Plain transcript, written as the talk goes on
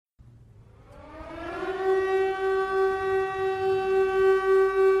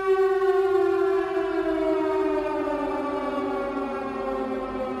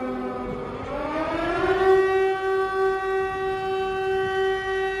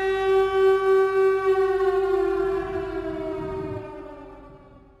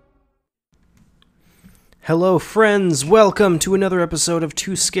Hello, friends. Welcome to another episode of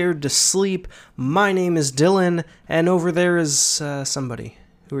Too Scared to Sleep. My name is Dylan, and over there is somebody.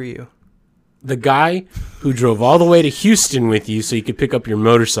 Who are you? The guy who drove all the way to Houston with you so you could pick up your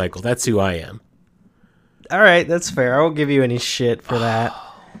motorcycle. That's who I am. All right, that's fair. I won't give you any shit for that.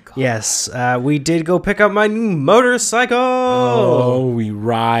 Yes, we did go pick up my new motorcycle. Oh, we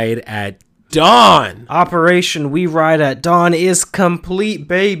ride at dawn. Operation We Ride at Dawn is complete,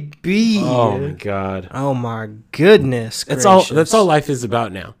 baby. Oh my god. Oh my goodness. That's all life is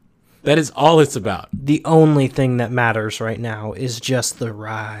about now. That is all it's about. The only thing that matters right now is just the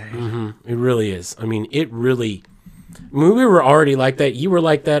ride. Mm-hmm. It really is. I mean, we were already like that. You were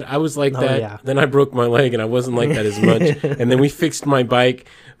like that. I was like that. Yeah. Then I broke my leg and I wasn't like that as much. And then we fixed my bike.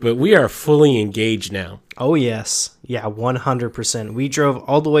 But we are fully engaged now. Oh, yes. Yeah, 100%. We drove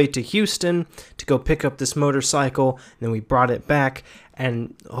all the way to Houston to go pick up this motorcycle. And then we brought it back.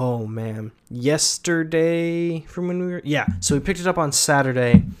 And, oh, man. Yesterday, from when we were... Yeah, so we picked it up on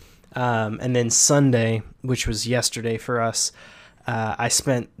Saturday. And then Sunday, which was yesterday for us, I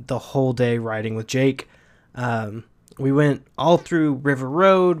spent the whole day riding with Jake. We went all through River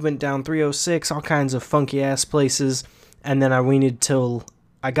Road, went down 306, all kinds of funky-ass places. And then I waited till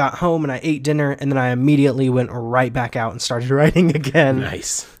I got home and I ate dinner, and then I immediately went right back out and started riding again.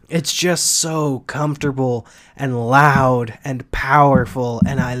 Nice. It's just so comfortable and loud and powerful,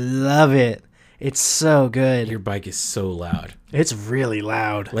 and I love it. It's so good. Your bike is so loud. It's really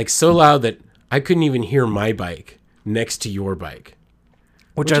loud. Like, so loud that I couldn't even hear my bike next to your bike.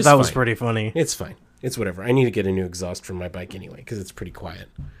 Which I thought was pretty funny. It's fine. It's whatever. I need to get a new exhaust for my bike anyway, because it's pretty quiet.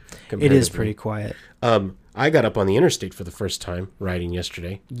 It is pretty quiet. I got up on the interstate for the first time riding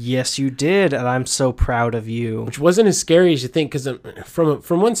yesterday. Yes, you did, and I'm so proud of you. Which wasn't as scary as you think, because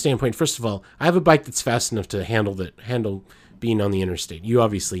from one standpoint, first of all, I have a bike that's fast enough to handle being on the interstate. Your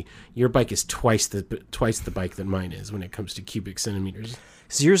bike is twice the bike that mine is when it comes to cubic centimeters.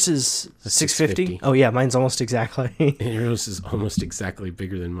 So yours is 650? Oh yeah, mine's almost exactly. And yours is almost exactly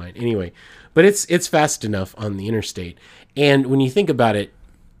bigger than mine. Anyway, but it's fast enough on the interstate. And when you think about it,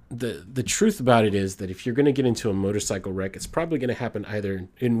 the truth about it is that if you're going to get into a motorcycle wreck, it's probably going to happen either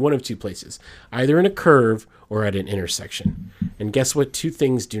in one of two places, either in a curve or at an intersection. And guess what? Two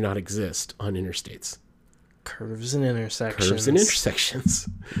things do not exist on interstates. Curves and intersections.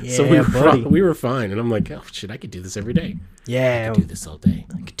 Yeah, so we were fine. And I'm like, oh, shit, I could do this every day. Yeah. I could do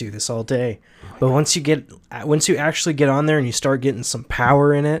this all day. But once you actually get on there and you start getting some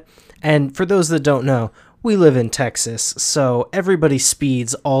power in it, and for those that don't know, we live in Texas, so everybody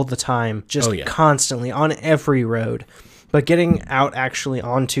speeds all the time, just constantly on every road. But getting out actually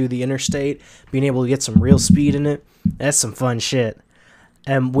onto the interstate, being able to get some real speed in it, that's some fun shit.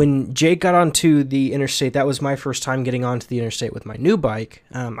 And when Jake got onto the interstate, that was my first time getting onto the interstate with my new bike.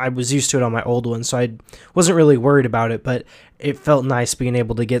 I was used to it on my old one, so I wasn't really worried about it, but it felt nice being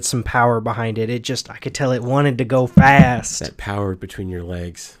able to get some power behind it. I could tell it wanted to go fast. That power between your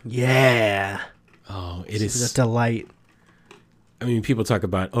legs. Yeah. Oh, it is a delight. I mean, people talk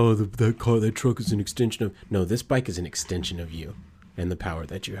about, that truck is an extension of... No, this bike is an extension of you and the power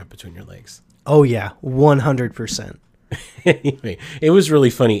that you have between your legs. Oh, yeah, 100%. Anyway, it was really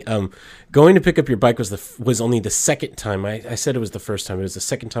funny. Going to pick up your bike was only the second time. I said it was the first time. It was the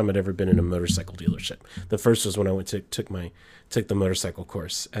second time I'd ever been in a motorcycle dealership. The first was when I took the motorcycle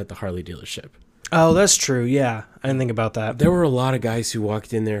course at the Harley dealership. Oh, that's true. Yeah, I didn't think about that. There were a lot of guys who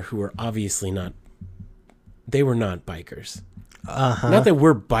walked in there who were obviously not. They were not bikers. Not that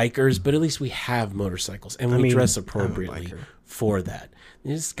we're bikers, but at least we have motorcycles and we dress appropriately for that.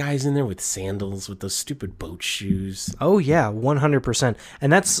 There's guys in there with sandals, with those stupid boat shoes. Oh, yeah, 100%.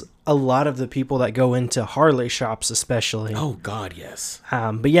 And that's a lot of the people that go into Harley shops, especially. Oh, God, yes.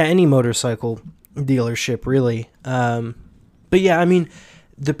 But yeah, any motorcycle dealership, really. But yeah, I mean,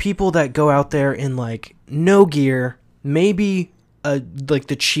 the people that go out there in, like, no gear, maybe, like,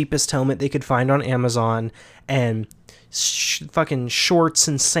 the cheapest helmet they could find on Amazon, and fucking shorts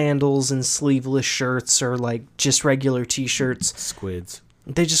and sandals and sleeveless shirts, or, like, just regular T-shirts. Squids.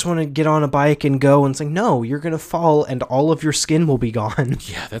 They just want to get on a bike and go, and it's like, no, you're going to fall and all of your skin will be gone.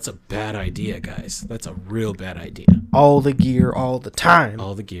 Yeah, that's a bad idea, guys. That's a real bad idea. All the gear, all the time.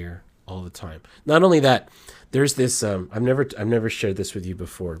 All the gear, all the time. Not only that, there's this, I've never shared this with you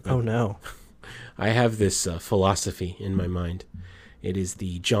before. But oh, no. I have this philosophy in my mind. It is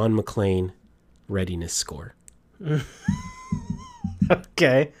the John McClane readiness score.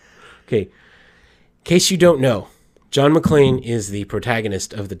 Okay. In case you don't know, John McClane is the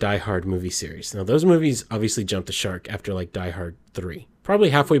protagonist of the Die Hard movie series. Now, those movies obviously jumped the shark after, like, Die Hard 3. Probably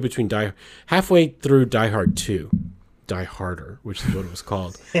halfway through Die Hard 2. Die Harder, which is what it was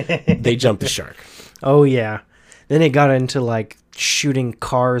called, they jumped the shark. Oh, yeah. Then it got into, like, shooting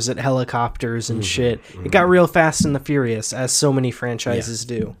cars at helicopters and shit. It got real Fast and the Furious, as so many franchises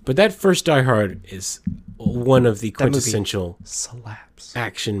do. But that first Die Hard is one of the quintessential slaps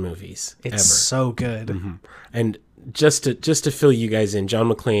action movies ever. It's so good. And just to fill you guys in, John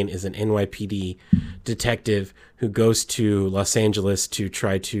McClane is an NYPD detective who goes to Los Angeles to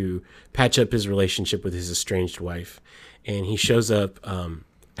try to patch up his relationship with his estranged wife. And he shows up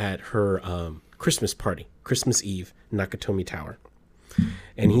at her Christmas party, Christmas Eve, Nakatomi Tower.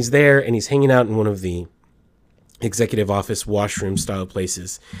 And he's there, and he's hanging out in one of the executive office washroom style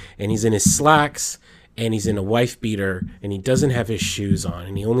places. And he's in his slacks, and he's in a wife beater, and he doesn't have his shoes on,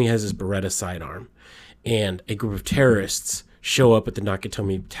 and he only has his Beretta sidearm. And a group of terrorists show up at the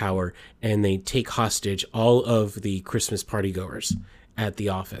Nakatomi Tower, and they take hostage all of the Christmas party goers at the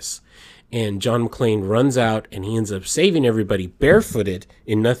office. And John McClane runs out, and he ends up saving everybody barefooted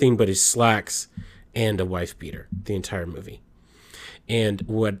in nothing but his slacks and a wife beater the entire movie. And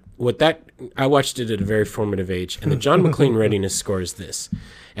I watched it at a very formative age, and the John McClane readiness score is this: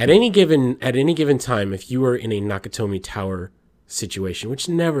 at any given time, if you were in a Nakatomi Tower situation, which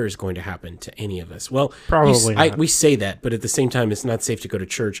never is going to happen to any of us. Well, probably not. We say that, but at the same time, it's not safe to go to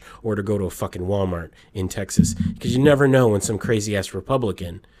church or to go to a fucking Walmart in Texas, because you never know when some crazy ass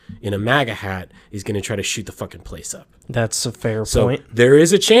Republican in a MAGA hat is going to try to shoot the fucking place up. That's a fair point. There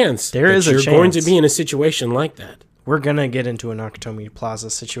is a chance you're going to be in a situation like that. We're gonna get into a Nakatomi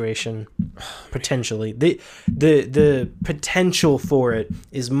Plaza situation, potentially. The potential for it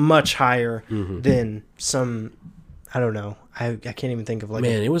is much higher than some. I don't know. I can't even think of like.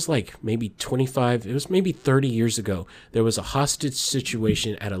 Man, it was like maybe 25. It was maybe 30 years ago. There was a hostage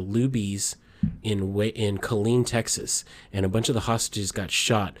situation at a Luby's in Killeen, Texas, and a bunch of the hostages got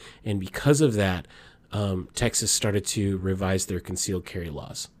shot. And because of that, Texas started to revise their concealed carry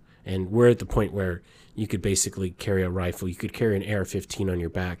laws. And we're at the point where you could basically carry a rifle. You could carry an AR-15 on your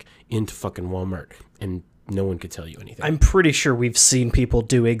back into fucking Walmart, and no one could tell you anything. I'm pretty sure we've seen people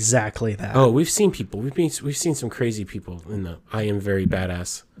do exactly that. Oh, we've seen people. We've seen some crazy people in the "I am very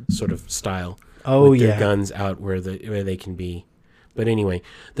badass" sort of style. Oh, with yeah. their guns out where they can be. But anyway,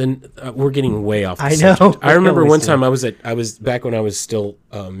 then we're getting way off the I subject. know. I remember one time I was back when I was still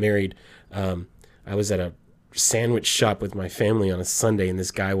married. I was at a sandwich shop with my family on a Sunday, and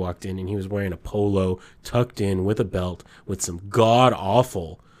this guy walked in, and he was wearing a polo tucked in with a belt with some god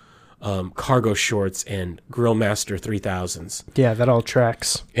awful cargo shorts and Grillmaster 3000s. Yeah, that all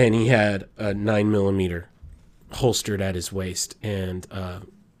tracks. And he had a 9mm holstered at his waist, and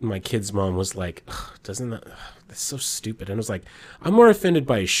my kid's mom was like, "Doesn't that's so stupid?" And I was like, "I'm more offended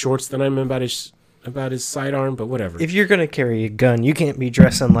by his shorts than I'm about his sidearm, but whatever." If you're gonna carry a gun, you can't be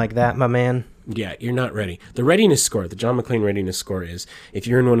dressing like that, my man. Yeah, you're not ready. The readiness score, the John McClane readiness score is, if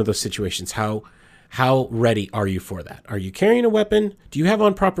you're in one of those situations, how ready are you for that? Are you carrying a weapon? Do you have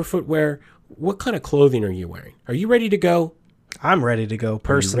on proper footwear? What kind of clothing are you wearing? Are you ready to go? I'm ready to go,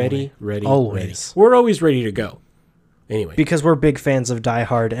 personally. Ready, always. Ready. We're always ready to go. Anyway. Because we're big fans of Die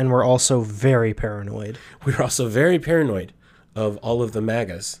Hard, and we're also very paranoid. We're also very paranoid of all of the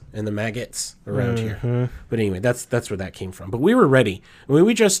MAGAs and the maggots around here. But anyway, that's where that came from. But we were ready. I mean,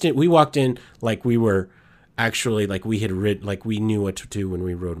 we walked in like we were actually, like we had like we knew what to do when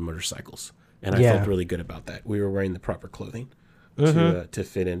we rode motorcycles. And I felt really good about that. We were wearing the proper clothing to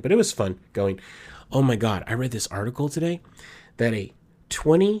fit in. But it was fun going, oh my God, I read this article today that a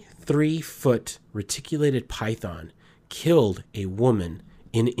 23-foot reticulated python killed a woman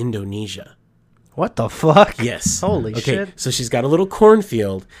in Indonesia. What the fuck? Yes. Holy shit. So she's got a little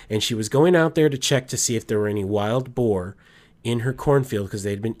cornfield, and she was going out there to check to see if there were any wild boar in her cornfield because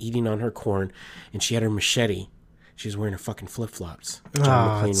they'd been eating on her corn, and she had her machete. She was wearing her fucking flip-flops.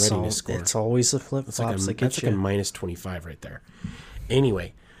 John McClane readiness score. It's always the flip-flops that get that's like a minus 25 right there.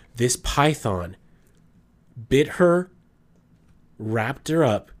 Anyway, this python bit her, wrapped her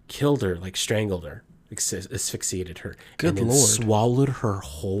up, killed her, like strangled her, asphyxiated her, Good and then Lord. swallowed her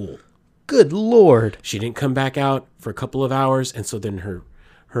whole. Good Lord. She didn't come back out for a couple of hours, and so then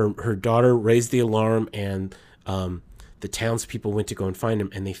her daughter raised the alarm, and the townspeople went to go and find him,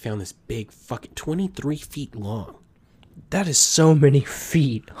 and they found this big fucking 23 feet long. That is so many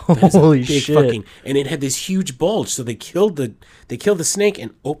feet. Holy shit. And it had this huge bulge, so they killed the snake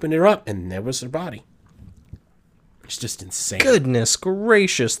and opened it up, and there was her body. It's just insane. Goodness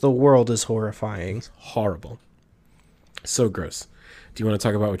gracious, the world is horrifying. It's horrible. So gross. Do you want to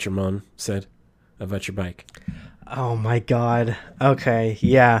talk about what your mom said about your bike? Oh my God. Okay,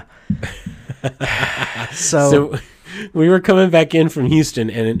 yeah. So we were coming back in from Houston,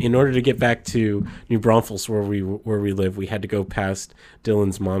 and in order to get back to New Braunfels, where we live, we had to go past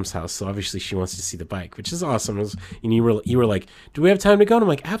Dylan's mom's house. So obviously, she wants to see the bike, which is awesome. And you were like, "Do we have time to go?" And I'm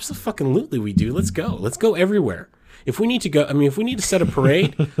like, "Absolutely, we do. Let's go. Let's go everywhere. If we need to go, if we need to set a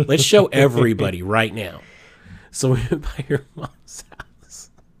parade, let's show everybody right now." So we went by your mom's house.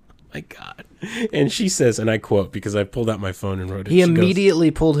 My God. And she says, and I quote, because I pulled out my phone and wrote it. He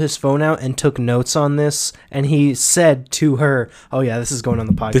immediately pulled his phone out and took notes on this. And he said to her, "Oh, yeah, this is going on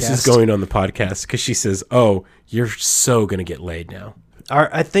the podcast." This is going on the podcast. Because she says, "Oh, you're so going to get laid now."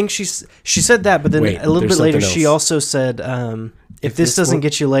 I think she said that, but then a little bit later, she also said, if this doesn't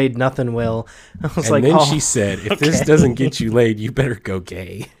get you laid, nothing will. I was and then she said, if this doesn't get you laid, you better go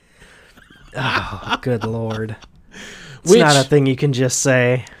gay. Oh, good Lord. It's not a thing you can just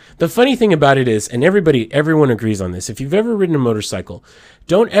say. The funny thing about it is, and everyone agrees on this, if you've ever ridden a motorcycle,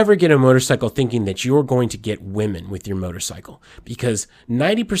 don't ever get a motorcycle thinking that you're going to get women with your motorcycle. Because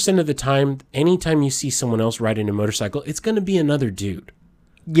 90% of the time, anytime you see someone else riding a motorcycle, it's going to be another dude.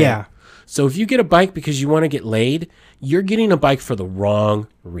 Okay? Yeah. So if you get a bike because you want to get laid, you're getting a bike for the wrong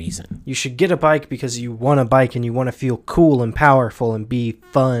reason. You should get a bike because you want a bike and you want to feel cool and powerful and be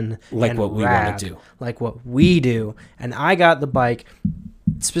fun. Like and what we rad, want to do. Like what we do. And I got the bike,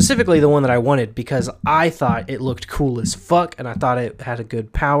 specifically the one that I wanted, because I thought it looked cool as fuck and I thought it had a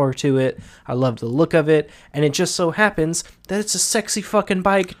good power to it. I loved the look of it. And it just so happens that it's a sexy fucking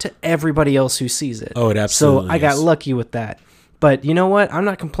bike to everybody else who sees it. Oh, it absolutely So I got lucky with that. But you know what? I'm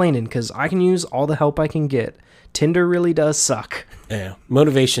not complaining because I can use all the help I can get. Tinder really does suck. Yeah,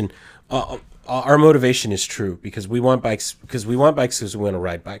 motivation. Our motivation is true because we want bikes because we want to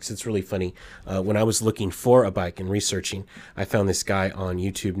ride bikes. It's really funny. When I was looking for a bike and researching, I found this guy on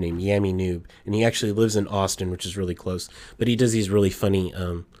YouTube named Yammy Noob, and he actually lives in Austin, which is really close. But he does these really funny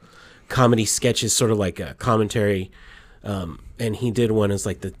comedy sketches, sort of like a commentary. And he did one as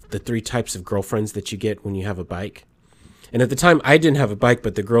like the 3 types of girlfriends that you get when you have a bike. And at the time, I didn't have a bike,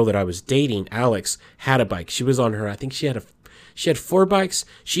 but the girl that I was dating, Alex, had a bike. She was on her. I think she had 4 bikes.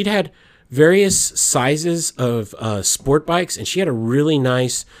 She'd had various sizes of sport bikes, and she had a really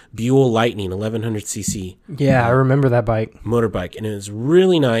nice Buell Lightning 1100cc. Yeah, I remember that bike. Motorbike, and it was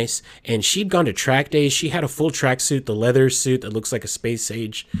really nice. And she'd gone to track days. She had a full track suit, the leather suit that looks like a space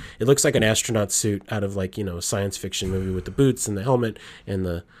age. It looks like an astronaut suit out of like, a science fiction movie with the boots and the helmet and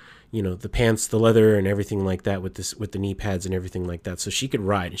the pants, the leather and everything like that with the knee pads and everything like that. So she could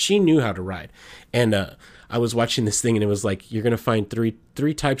ride and she knew how to ride. And I was watching this thing and it was like, you're going to find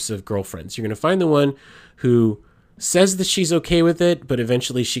three types of girlfriends. You're going to find the one who says that she's okay with it, but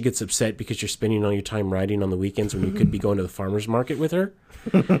eventually she gets upset because you're spending all your time riding on the weekends when you could be going to the farmer's market with her.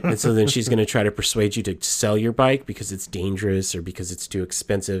 And so then she's going to try to persuade you to sell your bike because it's dangerous or because it's too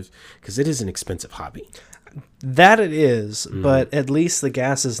expensive, because it is an expensive hobby. That it is, but at least the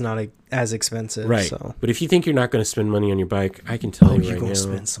gas is not as expensive. Right. So. But if you think you're not going to spend money on your bike, I can tell you right now. You're going to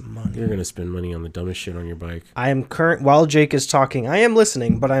spend some money. You're going to spend money on the dumbest shit on your bike. I am while Jake is talking, I am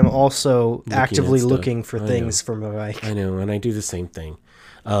listening, but I'm also actively looking for things for my bike. I know, and I do the same thing.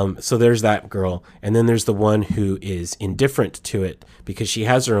 So there's that girl, and then there's the one who is indifferent to it because she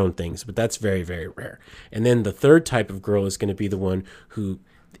has her own things, but that's very, very rare. And then the third type of girl is going to be the one who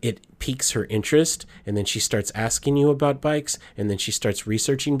it piques her interest, and then she starts asking you about bikes, and then she starts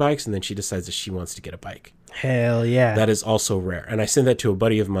researching bikes, and then she decides that she wants to get a bike. Hell yeah. That is also rare. And I sent that to a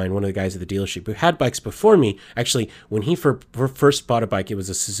buddy of mine, one of the guys at the dealership who had bikes before me. Actually, when he first bought a bike, it was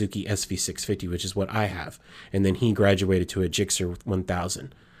a Suzuki SV650, which is what I have. And then he graduated to a Gixxer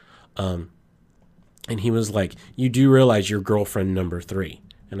 1000. And he was like, "You do realize you're girlfriend number 3."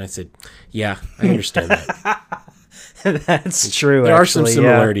 And I said, "Yeah, I understand that." That's true. There are some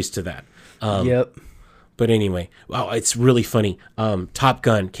similarities to that. Yep. But anyway, wow, it's really funny. Top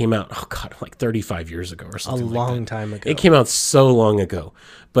Gun came out, like 35 years ago or something like that. A long time ago. It came out so long ago.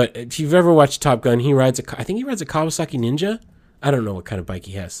 But if you've ever watched Top Gun, I think he rides a Kawasaki Ninja. I don't know what kind of bike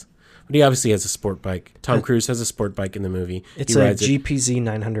he has. But he obviously has a sport bike. Tom Cruise has a sport bike in the movie. It's a GPZ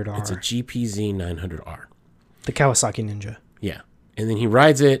 900R. It's a GPZ 900R. The Kawasaki Ninja. Yeah. And then he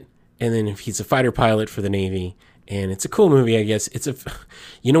rides it, and then he's a fighter pilot for the Navy. And it's a cool movie, I guess.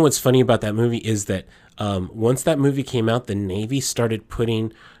 You know what's funny about that movie is that once that movie came out, the Navy started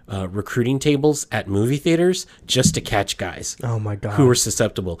putting recruiting tables at movie theaters just to catch guys. Oh my God. Who were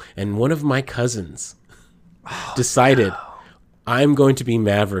susceptible. And one of my cousins decided, I'm going to be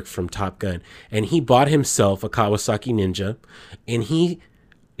Maverick from Top Gun. And he bought himself a Kawasaki Ninja, and he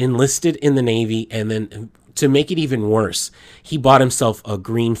enlisted in the Navy, and then to make it even worse, he bought himself a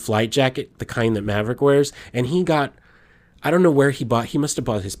green flight jacket, the kind that Maverick wears, and he got, I don't know where he must have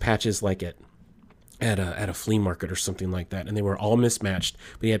bought his patches like at at a flea market or something like that, and they were all mismatched,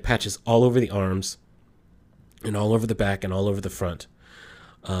 but he had patches all over the arms and all over the back and all over the front.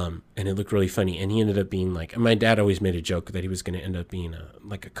 And it looked really funny. And he ended up being like, and my dad always made a joke that he was going to end up being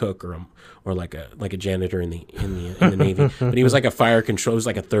like a cook or like a janitor in the Navy. But he was like a fire control. He was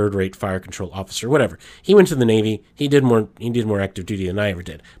like a third-rate fire control officer, whatever. He went to the Navy. He did more active duty than I ever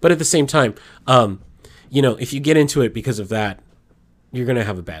did. But at the same time, if you get into it because of that, you're going to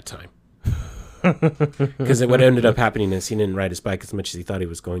have a bad time. Because what ended up happening is he didn't ride his bike as much as he thought he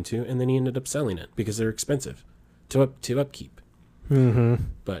was going to, and then he ended up selling it because they're expensive to upkeep. Mm-hmm.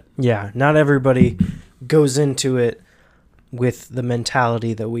 But yeah, not everybody goes into it with the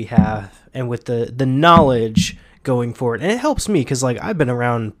mentality that we have and with the knowledge going forward. And it helps me because like I've been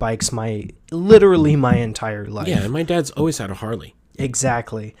around bikes literally my entire life. Yeah, and my dad's always had a Harley.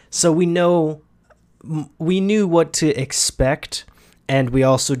 Exactly. So we knew what to expect, and we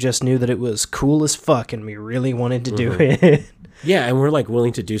also just knew that it was cool as fuck and we really wanted to do it. Yeah, and we're like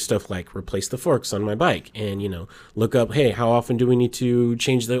willing to do stuff like replace the forks on my bike and, look up, hey, how often do we need to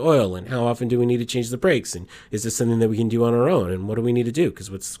change the oil and how often do we need to change the brakes? And is this something that we can do on our own? And what do we need to do? Because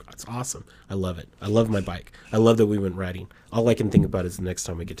it's awesome. I love it. I love my bike. I love that we went riding. All I can think about is the next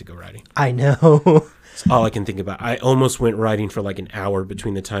time we get to go riding. I know. It's all I can think about. I almost went riding for like an hour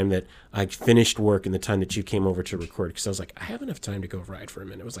between the time that I finished work and the time that you came over to record because I was like, I have enough time to go ride for a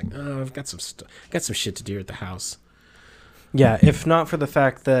minute. It was like, oh, I've got some shit to do at the house. Yeah, if not for the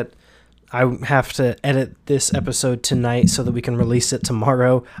fact that I have to edit this episode tonight so that we can release it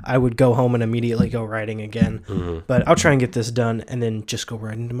tomorrow, I would go home and immediately go riding again. Mm-hmm. But I'll try and get this done and then just go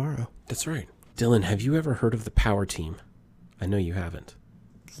riding tomorrow. That's right. Dylan, have you ever heard of the Power Team? I know you haven't.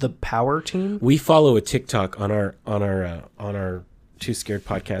 The Power Team? We follow a TikTok on our Too Scared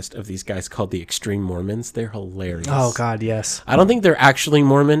podcast of these guys called the Extreme Mormons. They're hilarious. Oh, God, yes. I don't think they're actually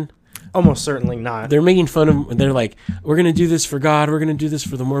Mormon. Almost certainly not. They're making fun of. They're like, we're gonna do this for God. We're gonna do this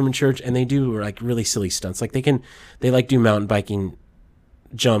for the Mormon Church, and they do like really silly stunts. Like they do mountain biking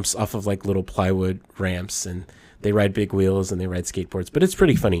jumps off of like little plywood ramps, and they ride big wheels and they ride skateboards. But it's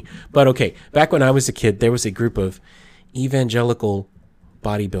pretty funny. But okay, back when I was a kid, there was a group of evangelical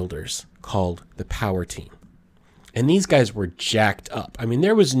bodybuilders called the Power Team, and these guys were jacked up. I mean,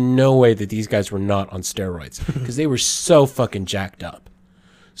 there was no way that these guys were not on steroids because they were so fucking jacked up.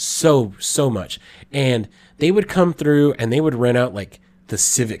 So much. And they would come through and they would rent out like the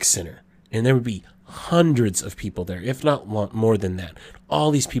Civic Center. And there would be hundreds of people there, if not more than that. All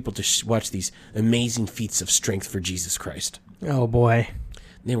these people to watch these amazing feats of strength for Jesus Christ. Oh, boy.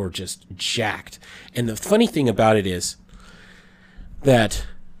 They were just jacked. And the funny thing about it is that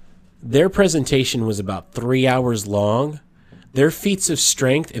their presentation was about 3 hours long. Their feats of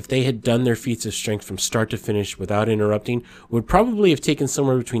strength, if they had done their feats of strength from start to finish without interrupting, would probably have taken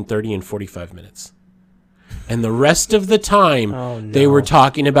somewhere between 30 and 45 minutes. And the rest of the time, they were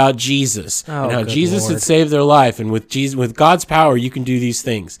talking about Jesus and how Jesus had saved their life. And with God's power, you can do these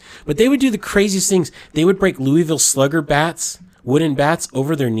things. But they would do the craziest things. They would break Louisville Slugger bats, wooden bats,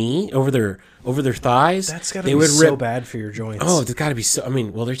 over their knee, over their thighs. That's got to be so bad for your joints. Oh, it's got to be so. I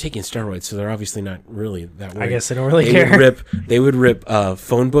mean, well, they're taking steroids, so they're obviously not really that worried. I guess they don't really care. They would rip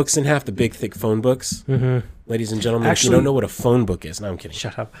phone books in half, the big, thick phone books. Mm-hmm. Ladies and gentlemen, if you don't know what a phone book is, no, I'm kidding.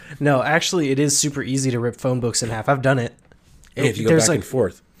 Shut up. No, actually, it is super easy to rip phone books in half. I've done it. If you go back and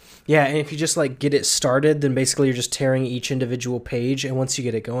forth. Yeah, and if you just like get it started, then basically you're just tearing each individual page, and once you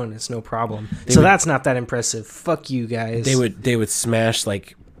get it going, it's no problem. That's not that impressive. Fuck you guys. They would smash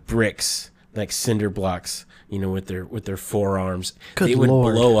like bricks, like cinder blocks, with their forearms. Good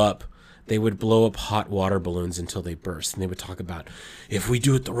Lord. They would blow up hot water balloons until they burst. And they would talk about, if we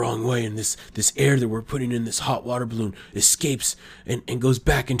do it the wrong way and this air that we're putting in this hot water balloon escapes and goes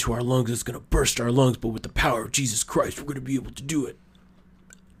back into our lungs, it's going to burst our lungs. But with the power of Jesus Christ, we're going to be able to do it.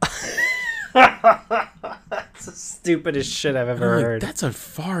 That's the stupidest shit I've ever heard. That's a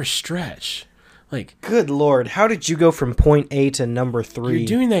far stretch. Like, good Lord, how did you go from point A to number 3? You're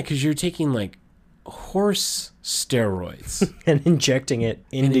doing that because you're taking like horse steroids and injecting it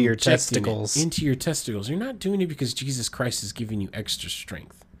into your testicles. You're not doing it because Jesus Christ is giving you extra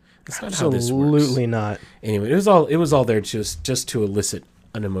strength. That's not Absolutely how this works. Absolutely not. Anyway, it was all there just to elicit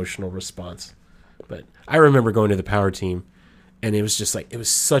an emotional response. But I remember going to the Power Team, and it was just like, it was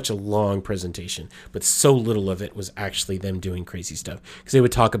such a long presentation, but so little of it was actually them doing crazy stuff. Because they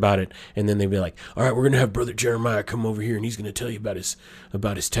would talk about it, and then they'd be like, all right, we're going to have Brother Jeremiah come over here, and he's going to tell you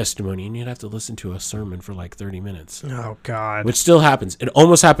about his testimony. And you'd have to listen to a sermon for like 30 minutes. Oh, God. Which still happens. It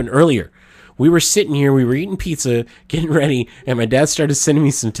almost happened earlier. We were sitting here, we were eating pizza, getting ready, and my dad started sending me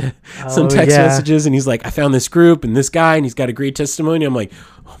some text messages, and he's like, I found this group and this guy, and he's got a great testimony. I'm like,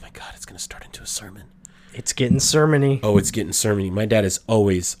 oh my God, it's going to start into a sermon. It's getting sermony. Oh, it's getting sermony. My dad is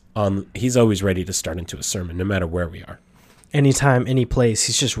always he's always ready to start into a sermon, no matter where we are. Anytime, any place,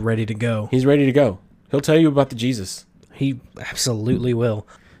 he's just ready to go. He's ready to go. He'll tell you about the Jesus. He absolutely will.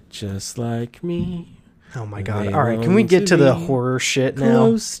 Just like me. Oh my God. All right, can we get to the horror shit now?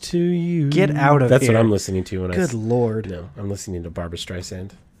 Close to you. Get out of That's here. what I'm listening to when Good Lord. No, I'm listening to Barbra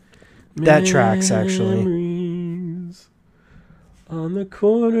Streisand. That tracks, actually. Memories on the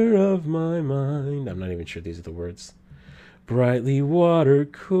corner of my mind. I'm not even sure these are the words. Brightly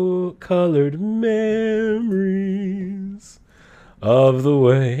watercolored memories of the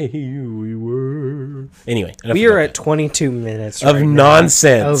way we were. Anyway, we are at 22 minutes of right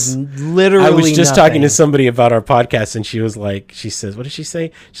nonsense. Now, of literally I was just nothing. talking to somebody about our podcast, and she says, what did she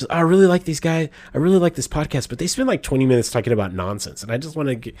say? She's like, I really like these guys. I really like this podcast, but they spend like 20 minutes talking about nonsense, and I just want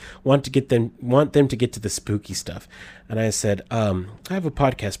them to get to the spooky stuff. And I said, I have a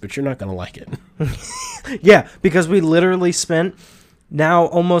podcast, but you're not going to like it. Yeah, because we literally spent now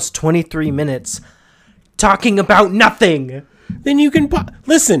almost 23 minutes talking about nothing. Then you can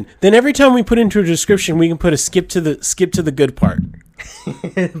listen. Then every time we put into a description, we can put a skip to the good part.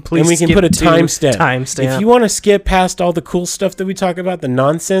 Please, and we can put a timestamp. If you want to skip past all the cool stuff that we talk about, the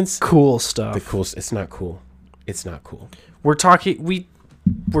nonsense, cool stuff. It's not cool. It's not cool. We're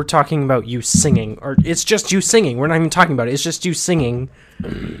talking about you singing, or it's just you singing. We're not even talking about it. It's just you singing.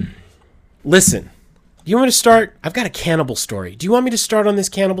 Listen. You want me to start? I've got a cannibal story. Do you want me to start on this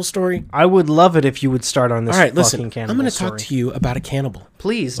cannibal story? I would love it if you would start on this. All right, listen. I'm going to talk to you about a cannibal.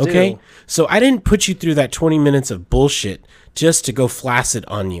 Please do. Okay? So I didn't put you through that 20 minutes of bullshit just to go flaccid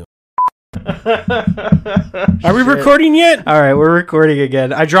on you. Are we recording yet? All right, we're recording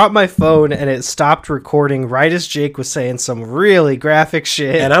again. I dropped my phone and it stopped recording right as Jake was saying some really graphic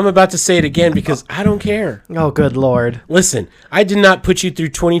shit. And I'm about to say it again because I don't care. Oh, good Lord. Listen, I did not put you through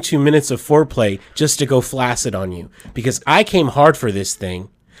 22 minutes of foreplay just to go flaccid on you, because I came hard for this thing,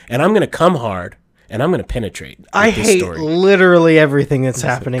 and I'm going to come hard, and I'm going to penetrate. I hate literally everything that's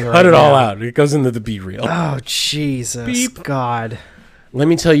happening right now. Cut it all out. It goes into the Be Real. Oh, Jesus. Beep. God. Let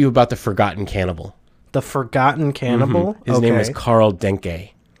me tell you about the forgotten cannibal. The forgotten cannibal? Mm-hmm. His name is Carl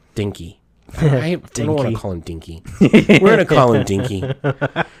Dinky. Dinky. I don't want to call him Dinky. We're going to call him Dinky.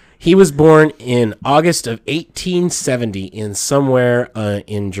 He was born in August of 1870 in somewhere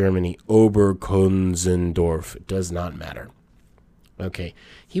in Germany. Oberkunzendorf. It does not matter. Okay.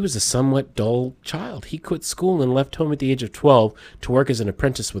 He was a somewhat dull child. He quit school and left home at the age of 12 to work as an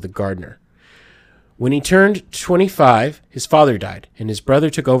apprentice with a gardener. When he turned 25, his father died, and his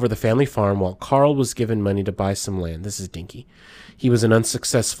brother took over the family farm while Carl was given money to buy some land. This is Dinky. He was an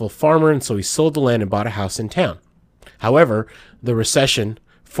unsuccessful farmer, and so he sold the land and bought a house in town. However, the recession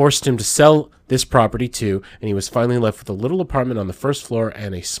forced him to sell this property too, and he was finally left with a little apartment on the first floor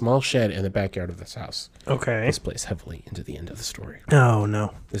and a small shed in the backyard of this house. Okay. This plays heavily into the end of the story. Oh,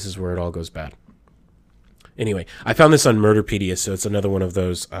 no. This is where it all goes bad. Anyway, I found this on Murderpedia, so it's another one of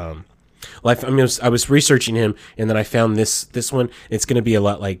those... I was researching him, and then I found this one. It's going to be a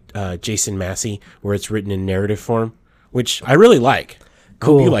lot like Jason Massey, where it's written in narrative form, which I really like.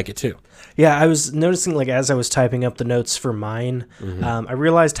 Cool. Hope you like it too. Yeah, I was noticing, like, as I was typing up the notes for mine, I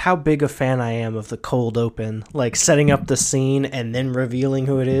realized how big a fan I am of the cold open, like setting up the scene and then revealing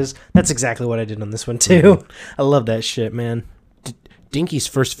who it is. That's exactly what I did on this one too. I love that shit, man. Dinky's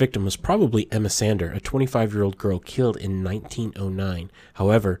first victim was probably Emma Sander, a 25-year-old girl killed in 1909.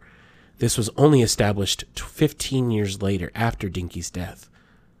 However, this was only established 15 years later after Dinky's death.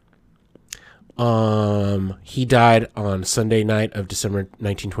 He died on Sunday night of December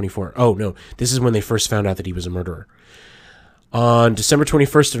 1924. Oh, no. This is when they first found out that he was a murderer. On December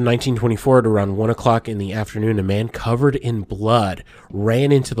 21st of 1924 at around 1 o'clock in the afternoon, a man covered in blood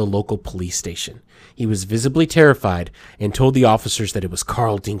ran into the local police station. He was visibly terrified and told the officers that it was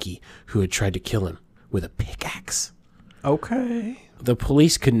Carl Dinky who had tried to kill him with a pickaxe. Okay. The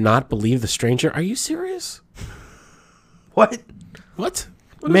police could not believe the stranger. Are you serious? What? What?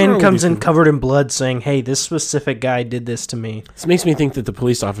 Man comes in covered in blood saying, hey, this specific guy did this to me. This makes me think that the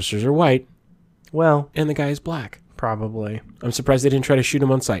police officers are white. Well. And the guy is black. Probably. I'm surprised they didn't try to shoot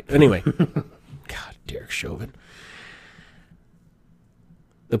him on sight. Anyway. God, Derek Chauvin.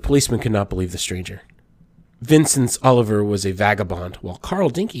 The policeman could not believe the stranger. Vincent Oliver was a vagabond, while Carl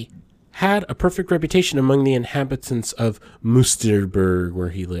Dinky had a perfect reputation among the inhabitants of Musterberg, where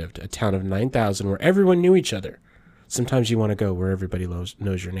he lived, a town of 9,000 where everyone knew each other. Sometimes you want to go where everybody knows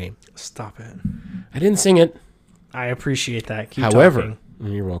your name. Stop it. I didn't sing it. I appreciate that. Keep However,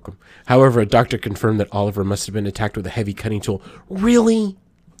 talking. You're welcome. However, a doctor confirmed that Oliver must have been attacked with a heavy cutting tool. Really?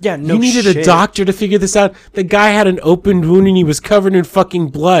 Yeah, no You needed shit. a doctor to figure this out? The guy had an open wound and he was covered in fucking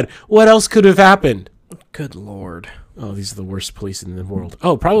blood. What else could have happened? Good Lord. Oh, these are the worst police in the world.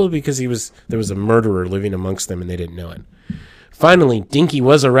 Oh, probably because there was a murderer living amongst them and they didn't know it. Finally, Dinky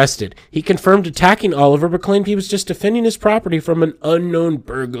was arrested. He confirmed attacking Oliver, but claimed he was just defending his property from an unknown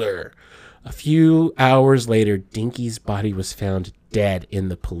burglar. A few hours later, Dinky's body was found dead in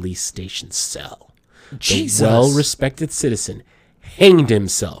the police station cell. Jesus. The well-respected citizen hanged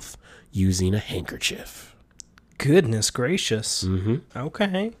himself using a handkerchief. Goodness gracious. Mm-hmm.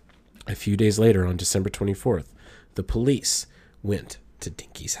 Okay. A few days later, on December 24th, the police went to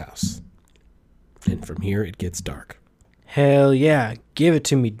Dinky's house. And from here, it gets dark. Hell yeah. Give it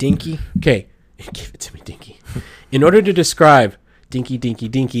to me, Dinky. Okay, give it to me, Dinky. In order to describe Dinky, Dinky,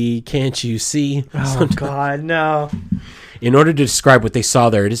 Dinky, can't you see? Oh, God, no. In order to describe what they saw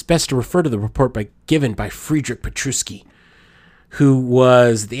there, it is best to refer to the report given by Friedrich Petruski, who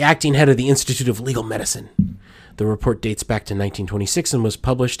was the acting head of the Institute of Legal Medicine. The report dates back to 1926 and was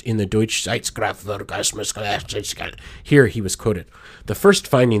published in the Deutsche Zeitschrift. Here he was quoted. The first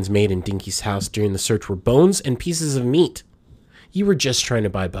findings made in Dinky's house during the search were bones and pieces of meat. You were just trying to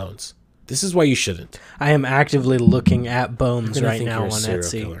buy bones. This is why you shouldn't. I am actively looking at bones right now on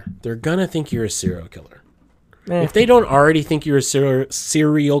Etsy. Killer. They're going to think you're a serial killer. If they don't already think you're a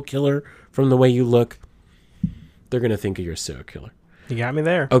serial killer from the way you look, they're going to think you're a serial killer. You got me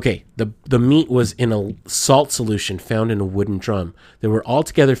there. Okay, the meat was in a salt solution found in a wooden drum. There were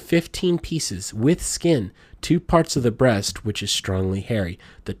altogether 15 pieces with skin, 2 parts of the breast, which is strongly hairy.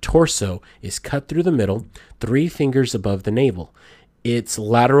 The torso is cut through the middle, 3 fingers above the navel. Its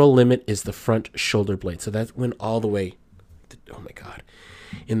lateral limit is the front shoulder blade. So that went all the way. Oh my God.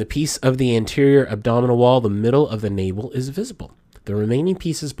 In the piece of the anterior abdominal wall, the middle of the navel is visible. The remaining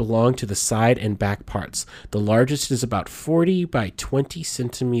pieces belong to the side and back parts. The largest is about 40 by 20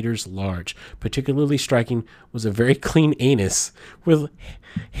 centimeters large. Particularly striking was a very clean anus with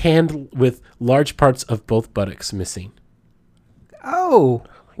large parts of both buttocks missing. Oh,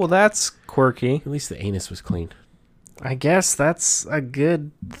 well, that's quirky. At least the anus was clean. I guess that's a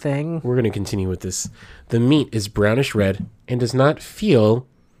good thing. We're going to continue with this. The meat is brownish red and does not feel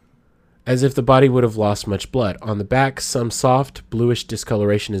as if the body would have lost much blood. On the back, some soft, bluish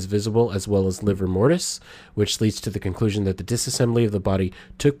discoloration is visible, as well as livor mortis, which leads to the conclusion that the disassembly of the body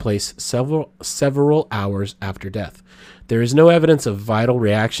took place several hours after death. There is no evidence of vital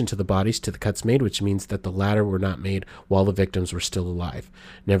reaction to the bodies to the cuts made, which means that the latter were not made while the victims were still alive.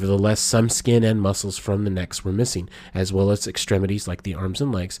 Nevertheless, some skin and muscles from the necks were missing, as well as extremities like the arms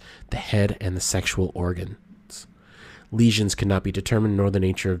and legs, the head, and the sexual organ. Lesions could not be determined, nor the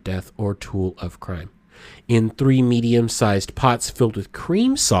nature of death or tool of crime. In 3 medium-sized pots filled with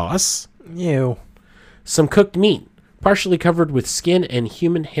cream sauce, Ew. some cooked meat, partially covered with skin and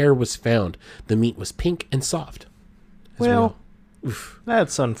human hair, was found. The meat was pink and soft. Well,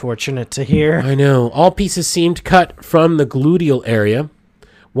 that's unfortunate to hear. I know. All pieces seemed cut from the gluteal area.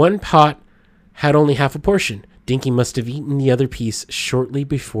 One pot had only half a portion. Dinky must have eaten the other piece shortly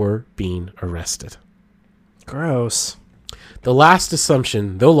before being arrested. Gross. The last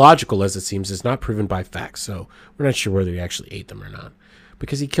assumption, though logical as it seems, is not proven by facts, so we're not sure whether he actually ate them or not,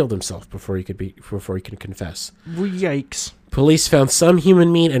 because he killed himself before he could confess. Yikes. Police found some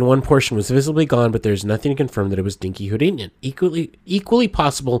human meat and one portion was visibly gone, but there's nothing to confirm that it was Dinky who had eaten it. Equally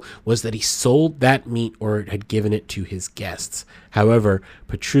possible was that he sold that meat or had given it to his guests. However,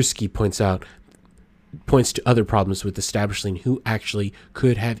 Petruski points to other problems with establishing who actually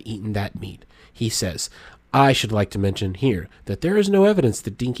could have eaten that meat. He says, I should like to mention here that there is no evidence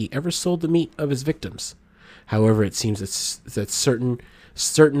that Dinky ever sold the meat of his victims. However, it seems that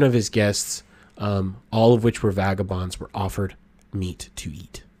certain of his guests, all of which were vagabonds, were offered meat to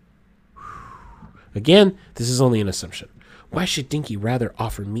eat. Again, this is only an assumption. Why should Dinky rather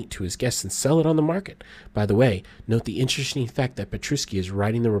offer meat to his guests and sell it on the market? By the way, note the interesting fact that Petruski is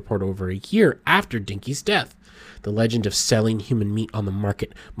writing the report over a year after Dinky's death. The legend of selling human meat on the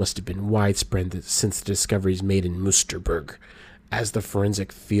market must have been widespread since the discoveries made in Musterberg, as the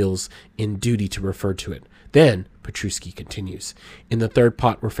forensic feels in duty to refer to it. Then, Petruski continues, in the 3rd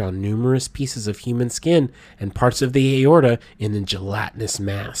pot were found numerous pieces of human skin and parts of the aorta in a gelatinous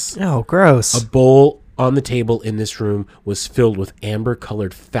mass. Oh, gross. A bowl on the table in this room was filled with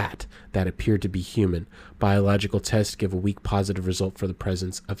amber-colored fat that appeared to be human. Biological tests give a weak positive result for the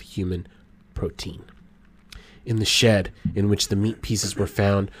presence of human protein. In the shed in which the meat pieces were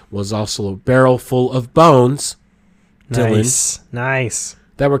found was also a barrel full of bones, Nice.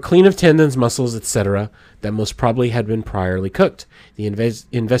 that were clean of tendons, muscles, etc., that most probably had been priorly cooked. The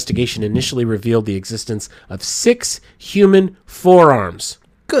investigation initially revealed the existence of 6 human forearms.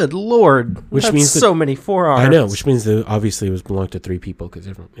 Good Lord. Which means so many forearms. I know, which means that obviously it belonged to 3 people.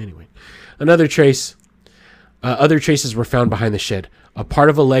 Anyway, another trace Other traces were found behind the shed. A part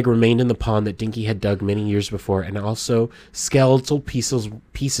of a leg remained in the pond that Dinky had dug many years before, and also skeletal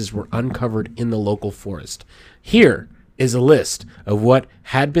pieces were uncovered in the local forest. Here is a list of what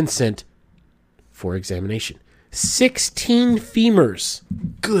had been sent for examination. 16 femurs.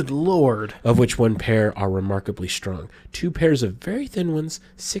 Good Lord. Of which 1 pair are remarkably strong. 2 pairs of very thin ones,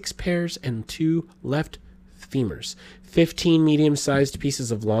 6 pairs, and 2 left femurs. 15 medium-sized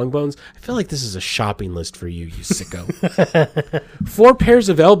pieces of long bones. I feel like this is a shopping list for you, you sicko. 4 pairs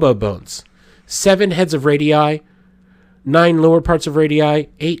of elbow bones. 7 heads of radii. 9 lower parts of radii.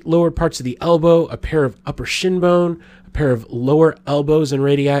 8 lower parts of the elbow. A pair of upper shin bone. A pair of lower elbows and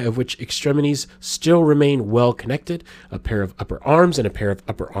radii, of which extremities still remain well connected. A pair of upper arms and a pair of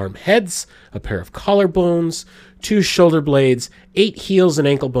upper arm heads. A pair of collar bones. 2 shoulder blades. 8 heels and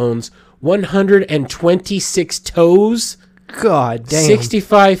ankle bones. 126 toes, God damn.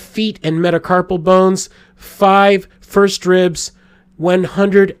 65 feet and metacarpal bones, 5 first ribs,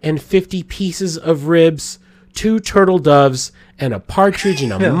 150 pieces of ribs, 2 turtle doves, and a partridge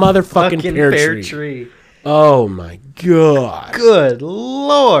in a motherfucking pear tree. Oh my God. Good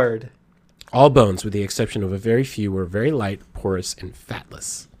Lord. All bones, with the exception of a very few, were very light, porous, and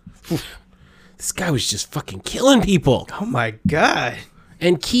fatless. This guy was just fucking killing people. Oh my God.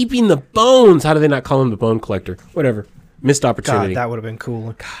 And keeping the bones. How do they not call him the bone collector? Whatever. Missed opportunity. God, that would have been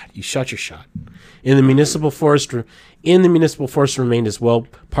cool. God, you shot your shot. In the municipal forest remained as well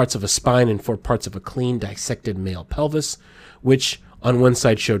parts of a spine and 4 parts of a clean dissected male pelvis, which on one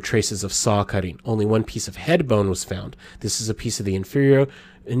side showed traces of saw cutting. Only 1 piece of head bone was found. This is a piece of the inferior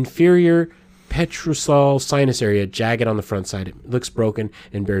petrosal sinus area, jagged on the front side. It looks broken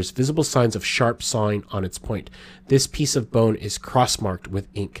and bears visible signs of sharp sawing on its point. This piece of bone is cross-marked with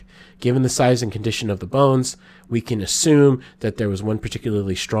ink. Given the size and condition of the bones, we can assume that there was one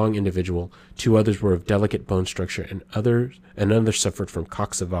particularly strong individual. 2 others were of delicate bone structure, and another suffered from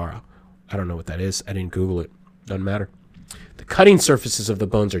coxavara. I don't know what that is. I didn't Google it. Doesn't matter. The cutting surfaces of the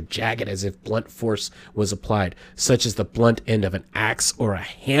bones are jagged as if blunt force was applied, such as the blunt end of an axe or a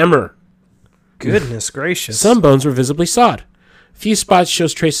hammer. Goodness gracious. Some bones were visibly sawed. Few spots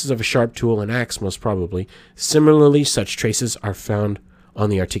shows traces of a sharp tool and axe, most probably. Similarly, such traces are found on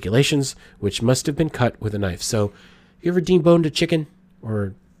the articulations, which must have been cut with a knife. So, you ever deboned a chicken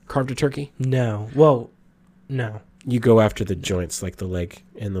or carved a turkey? No. Well, no. You go after the joints, like the leg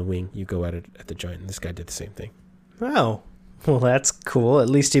and the wing. You go at it at the joint, and this guy did the same thing. Oh. Well, that's cool.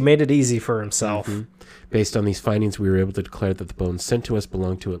 At least he made it easy for himself. Mm-hmm. Based on these findings, we were able to declare that the bones sent to us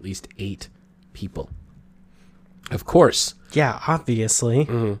belonged to at least 8 people. Of course. Yeah, obviously.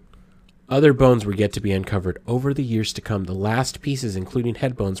 Mm-hmm. Other bones were yet to be uncovered. Over the years to come, the last pieces, including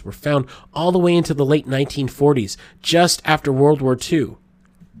head bones, were found all the way into the late 1940s, just after World War II.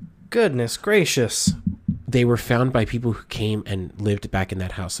 Goodness gracious. They were found by people who came and lived back in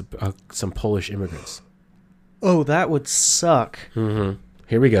that house, some Polish immigrants. Oh, that would suck. Mm-hmm.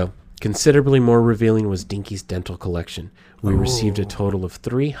 Here we go. Considerably more revealing was Dinky's dental collection. We received a total of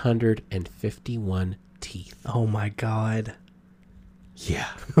 351 teeth. Oh my God. Yeah.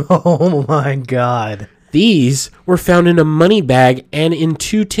 Oh my God. These were found in a money bag and in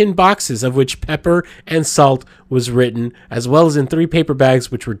 2 tin boxes, of which pepper and salt was written, as well as in 3 paper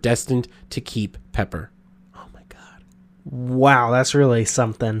bags which were destined to keep pepper. Oh my God. Wow, that's really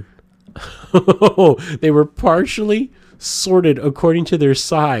something. They were partially sorted according to their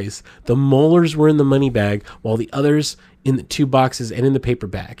size. The molars were in the money bag, while the others in the 2 boxes and in the paper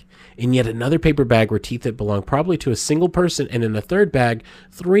bag. In yet another paper bag were teeth that belonged probably to a single person, and in a third bag,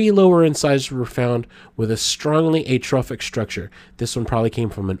 3 lower incisors were found with a strongly atrophic structure. This one probably came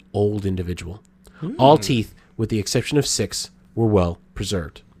from an old individual. All teeth, with the exception of 6, were well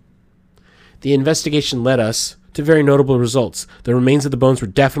preserved. The investigation led us to very notable results. The remains of the bones were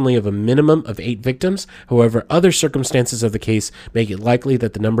definitely of a minimum of 8 victims. However, other circumstances of the case make it likely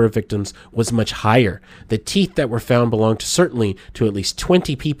that the number of victims was much higher. The teeth that were found belonged certainly to at least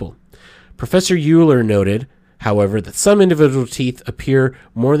 20 people. Professor Euler noted, however, that some individual teeth appear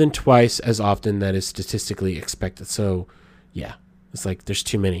more than twice as often than is statistically expected. So, yeah, it's like there's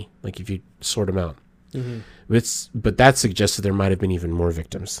too many, like if you sort them out. Mm-hmm. But that suggests that there might have been even more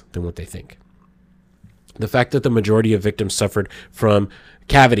victims than what they think. The fact that the majority of victims suffered from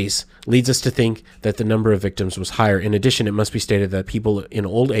cavities leads us to think that the number of victims was higher. In addition, it must be stated that people in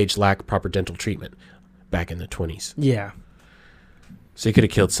old age lack proper dental treatment back in the 20s. Yeah. So he could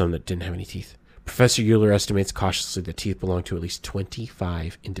have killed some that didn't have any teeth. Professor Euler estimates cautiously that teeth belong to at least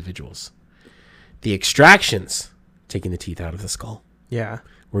 25 individuals. The extractions, taking the teeth out of the skull,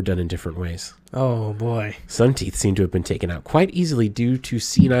 were done in different ways. Oh, boy. Some teeth seem to have been taken out quite easily due to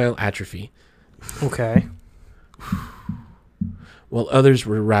senile atrophy. Okay. while others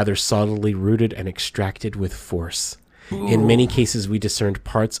were rather solidly rooted and extracted with force. Ooh. In many cases, we discerned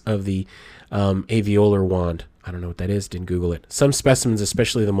parts of the alveolar wand. I don't know what that is. Didn't Google it. Some specimens,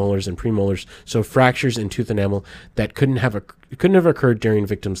 especially the molars and premolars, show fractures in tooth enamel that couldn't have occurred during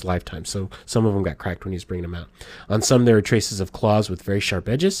victims' lifetime. So some of them got cracked when he was bringing them out. On some, there are traces of claws with very sharp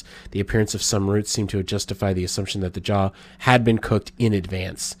edges. The appearance of some roots seem to justify the assumption that the jaw had been cooked in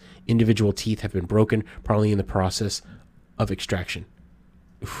advance. Individual teeth have been broken, probably in the process of extraction.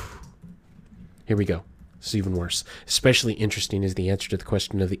 Oof. Here we go. It's even worse. Especially interesting is the answer to the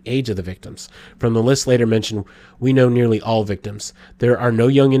question of the age of the victims. From the list later mentioned, we know nearly all victims. There are no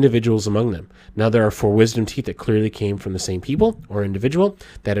young individuals among them. Now there are 4 wisdom teeth that clearly came from the same people or individual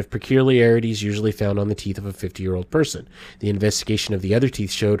that have peculiarities usually found on the teeth of a 50-year-old person. The investigation of the other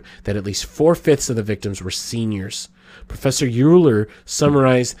teeth showed that at least 4/5 of the victims were seniors. Professor Euler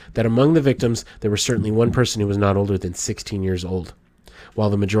summarized that among the victims, there was certainly one person who was not older than 16 years old. While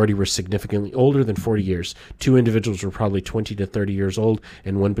the majority were significantly older than 40 years, 2 individuals were probably 20 to 30 years old,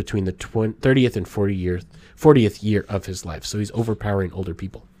 and one between the 30th and 40th year of his life. So he's overpowering older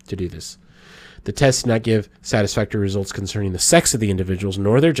people to do this. The test did not give satisfactory results concerning the sex of the individuals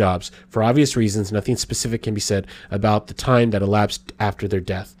nor their jobs. For obvious reasons, nothing specific can be said about the time that elapsed after their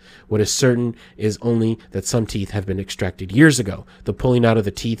death. What is certain is only that some teeth have been extracted years ago. The pulling out of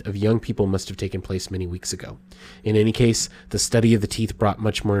the teeth of young people must have taken place many weeks ago. In any case, the study of the teeth brought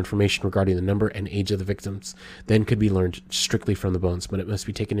much more information regarding the number and age of the victims than could be learned strictly from the bones, but it must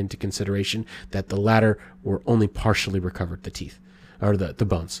be taken into consideration that the latter were only partially recovered, the teeth, or the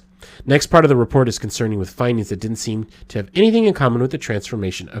bones. Next part of the report is concerning with findings that didn't seem to have anything in common with the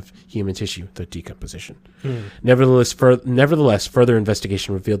transformation of human tissue, the decomposition. Nevertheless, further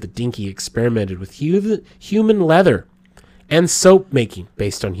investigation revealed that Dinky experimented with human leather and soap making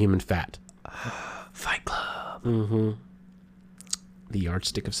based on human fat. Fight Club. The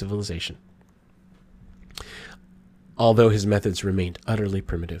yardstick of civilization. Although his methods remained utterly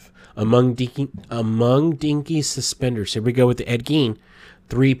primitive. Among Dinky's suspenders, here we go with the Ed Gein,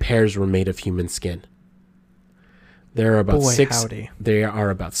 3 pairs were made of human skin. They are about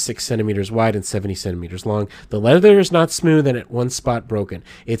 6 centimeters wide and 70 centimeters long. The leather is not smooth and at one spot broken.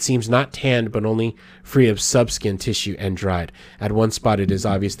 It seems not tanned, but only free of subskin tissue and dried. At one spot, it is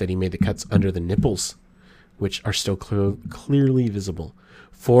obvious that he made the cuts under the nipples, which are still clearly visible.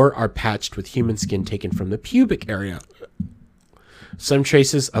 4 are patched with human skin taken from the pubic area. Some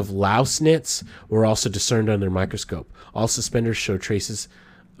traces of louse knits were also discerned under a microscope. All suspenders show traces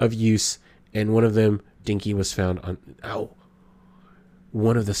of use, and one of them, Dinky, was found on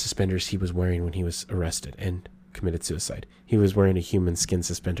one of the suspenders he was wearing when he was arrested and committed suicide. He was wearing a human skin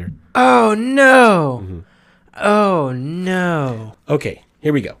suspender. Oh, no. Oh, no. Okay,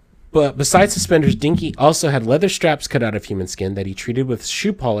 here we go. But besides suspenders, Dinky also had leather straps cut out of human skin that he treated with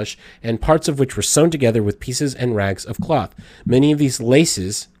shoe polish, and parts of which were sewn together with pieces and rags of cloth. Many of these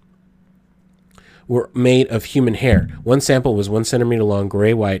laces were made of human hair. One sample was 1 centimeter long,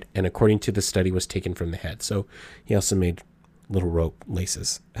 gray-white, and according to the study, was taken from the head. So he also made little rope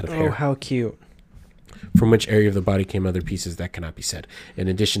laces out of hair. Oh, how cute. From which area of the body came other pieces, that cannot be said. In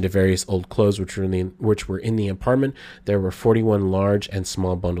addition to various old clothes which were in the apartment, there were 41 large and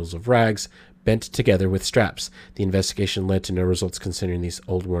small bundles of rags bent together with straps. The investigation led to no results concerning these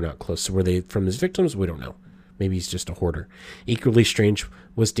old worn-out clothes. So were they from his victims? We don't know. Maybe he's just a hoarder. Equally strange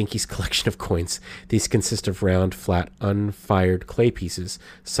was Dinky's collection of coins. These consist of round, flat, unfired clay pieces,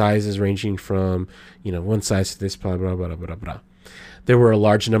 sizes ranging from, one size to this, blah, blah, blah, blah, blah. There were a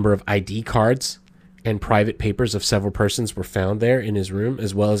large number of ID cards and private papers of several persons were found there in his room,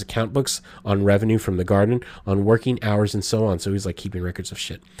 as well as account books on revenue from the garden, on working hours, and so on. So he's like keeping records of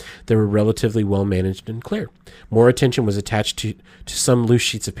shit. They were relatively well managed and clear. More attention was attached to some loose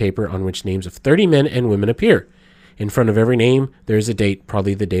sheets of paper on which names of 30 men and women appear. In front of every name, there is a date,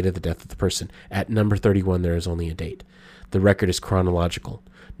 probably the date of the death of the person. At number 31, there is only a date. The record is chronological.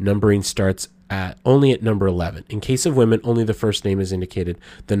 Numbering starts only at number 11. In case of women, only the first name is indicated.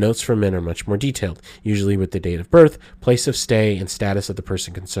 The notes for men are much more detailed, usually with the date of birth, place of stay, and status of the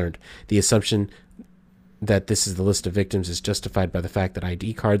person concerned. The assumption that this is the list of victims is justified by the fact that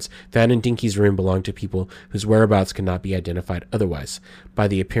ID cards found in Dinky's room belong to people whose whereabouts cannot be identified otherwise. By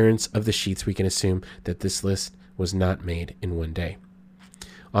the appearance of the sheets, we can assume that this list was not made in one day.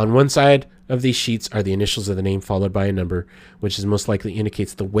 On one side of these sheets are the initials of the name followed by a number, which is most likely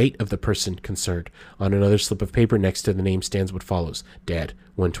indicates the weight of the person concerned. On another slip of paper next to the name stands what follows: dead,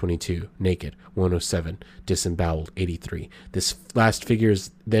 122, naked, 107, disemboweled, 83. This last figure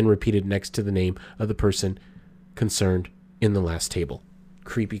is then repeated next to the name of the person concerned in the last table.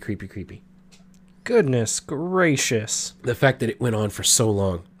 Creepy, creepy, creepy. Goodness gracious. The fact that it went on for so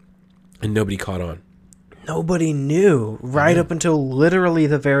long and nobody caught on. Nobody knew right up until literally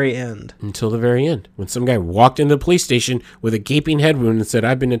the very end. Until the very end, when some guy walked into the police station with a gaping head wound and said,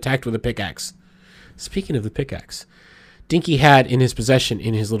 "I've been attacked with a pickaxe." Speaking of the pickaxe, Dinky had in his possession,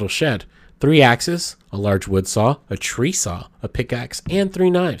 in his little shed, 3 axes, a large wood saw, a tree saw, a pickaxe, and 3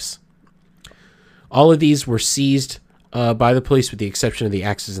 knives. All of these were seized by the police with the exception of the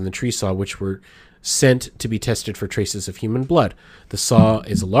axes and the tree saw, which were sent to be tested for traces of human blood. The saw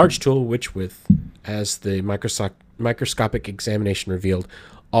is a large tool, which, as the microscopic examination revealed,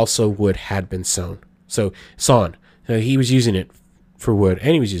 also wood had been sawn. So he was using it for wood,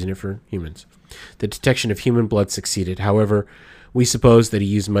 and he was using it for humans. The detection of human blood succeeded. However, we suppose that he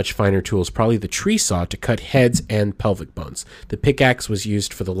used much finer tools, probably the tree saw, to cut heads and pelvic bones. The pickaxe was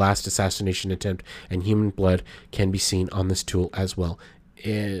used for the last assassination attempt, and human blood can be seen on this tool as well.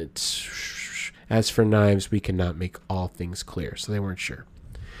 As for knives, we cannot make all things clear, so they weren't sure.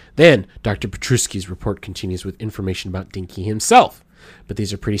 Then, Dr. Petruski's report continues with information about Dinky himself, but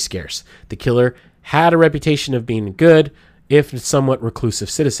these are pretty scarce. The killer had a reputation of being a good, if somewhat reclusive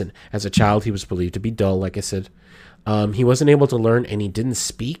citizen. As a child, he was believed to be dull, like I said. He wasn't able to learn, and he didn't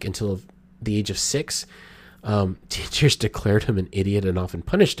speak until the age of 6. Teachers declared him an idiot and often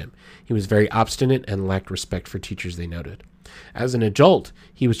punished him. He was very obstinate and lacked respect for teachers, they noted. As an adult,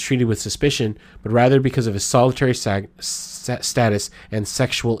 he was treated with suspicion, but rather because of his solitary status and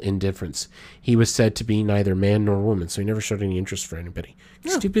sexual indifference. He was said to be neither man nor woman, so he never showed any interest for anybody.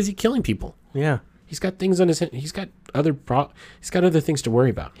 He's too busy killing people. Yeah. He's got things on his head. He's got other things to worry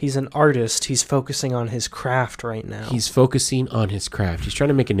about. He's an artist. He's focusing on his craft right now. He's focusing on his craft. He's trying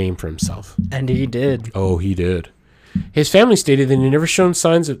to make a name for himself. And he did. Oh, he did. His family stated that he never showed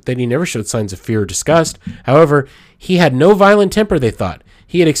signs of fear or disgust. However, he had no violent temper, they thought.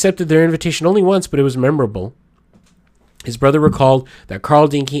 He had accepted their invitation only once, but it was memorable. His brother recalled that Carl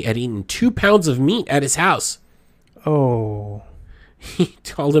Dinky had eaten 2 pounds of meat at his house. Oh. He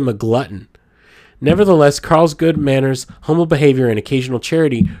called him a glutton. Nevertheless, Carl's good manners, humble behavior, and occasional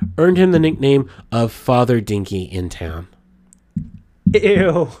charity earned him the nickname of Father Dinky in town.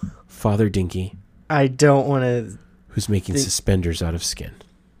 Ew. Father Dinky. I don't want to... Who's making suspenders out of skin.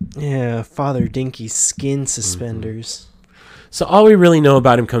 Yeah, Father Dinky's skin suspenders. So all we really know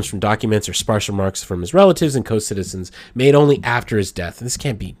about him comes from documents or sparse remarks from his relatives and co-citizens made only after his death. This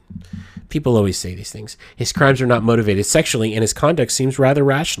can't be... People always say these things. His crimes are not motivated sexually, and his conduct seems rather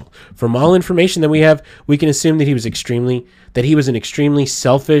rational. From all information that we have, we can assume that he was an extremely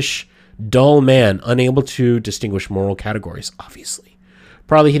selfish, dull man, unable to distinguish moral categories, obviously.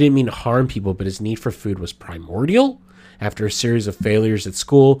 Probably he didn't mean to harm people, but his need for food was primordial. After a series of failures at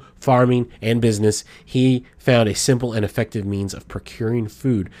school, farming, and business, he found a simple and effective means of procuring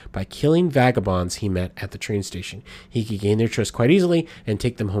food by killing vagabonds he met at the train station. He could gain their trust quite easily and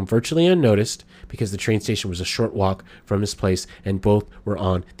take them home virtually unnoticed because the train station was a short walk from his place and both were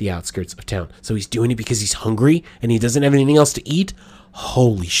on the outskirts of town. So he's doing it because he's hungry and he doesn't have anything else to eat?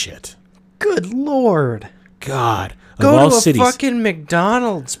 Holy shit. Good Lord. God. Go to a fucking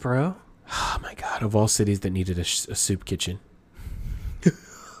McDonald's, bro. Oh my God, of all cities that needed a soup kitchen.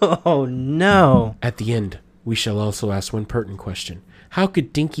 Oh no. At the end, we shall also ask one pertinent question. How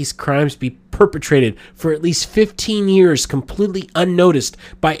could Dinky's crimes be perpetrated for at least 15 years completely unnoticed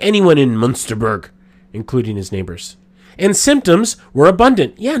by anyone in Munsterberg, including his neighbors? And symptoms were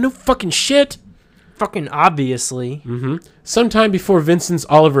abundant. Yeah, no fucking shit. Fucking obviously. Sometime before Vincent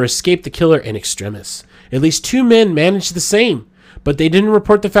Oliver escaped the killer in extremis. At least 2 men managed the same. But they didn't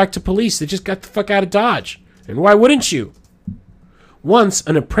report the fact to police. They just got the fuck out of Dodge. And why wouldn't you? Once,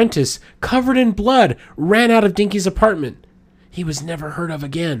 an apprentice, covered in blood, ran out of Dinky's apartment. He was never heard of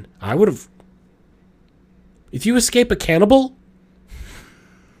again. I would have... If you escape a cannibal,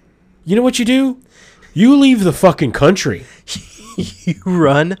 you know what you do? You leave the fucking country. You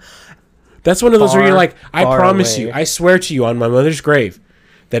run. That's one of those where you're like, I promise away. you, I swear to you on my mother's grave,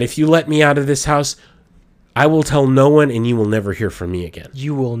 that if you let me out of this house... I will tell no one, and you will never hear from me again.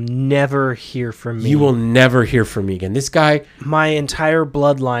 You will never hear from me. You will never hear from me again. This guy... My entire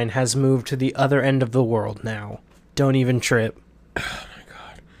bloodline has moved to the other end of the world now. Don't even trip. Oh, my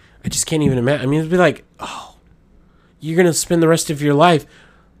God. I just can't even imagine. I mean, it'd be like, oh, you're going to spend the rest of your life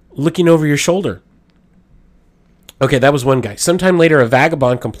looking over your shoulder. Okay, that was one guy. Sometime later, a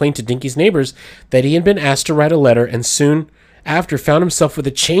vagabond complained to Dinky's neighbors that he had been asked to write a letter and soon after found himself with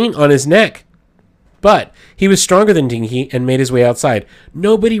a chain on his neck. But he was stronger than Dinky and made his way outside.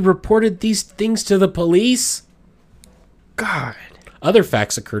 Nobody reported these things to the police. God. Other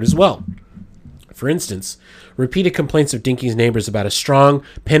facts occurred as well. For instance, repeated complaints of Dinky's neighbors about a strong,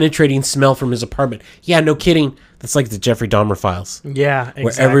 penetrating smell from his apartment. Yeah, no kidding. That's like the Jeffrey Dahmer files. Yeah, exactly.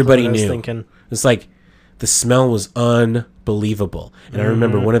 Where everybody what I was knew. thinking. It's like the smell was unbelievable. And I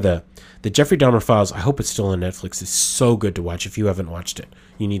remember one of the Jeffrey Dahmer files, I hope it's still on Netflix, is so good to watch. If you haven't watched it,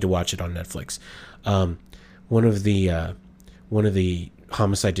 you need to watch it on Netflix. One of the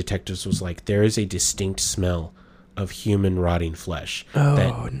homicide detectives was like, there is a distinct smell of human rotting flesh.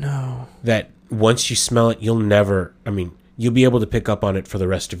 No. That once you smell it, you'll be able to pick up on it for the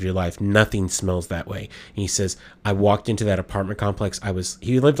rest of your life. Nothing smells that way. And he says, I walked into that apartment complex.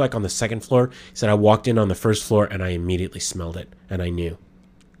 He lived like on the second floor. He said, I walked in on the first floor and I immediately smelled it. And I knew.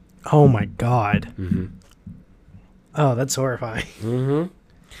 Oh my God. Mm-hmm. Oh, that's horrifying. Mm-hmm.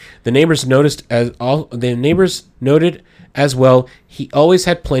 The neighbors noted as well, he always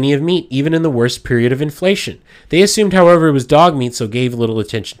had plenty of meat, even in the worst period of inflation. They assumed, however, it was dog meat, so gave little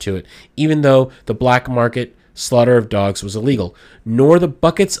attention to it, even though the black market slaughter of dogs was illegal. Nor the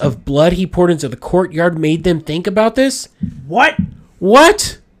buckets of blood he poured into the courtyard made them think about this. What?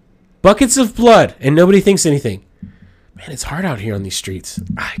 Buckets of blood, and nobody thinks anything. Man, it's hard out here on these streets.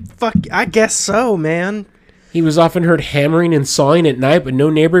 I guess so, man. He was often heard hammering and sawing at night, but no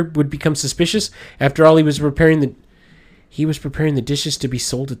neighbor would become suspicious. After all, he was preparing the dishes to be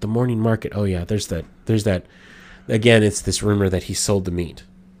sold at the morning market. Oh yeah, there's that. Again, it's this rumor that he sold the meat.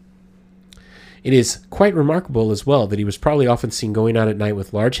 It is quite remarkable as well that he was probably often seen going out at night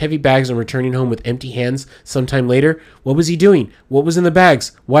with large heavy bags and returning home with empty hands sometime later. What was he doing? What was in the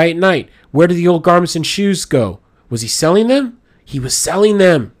bags? Why at night? Where did the old garments and shoes go? Was he selling them? He was selling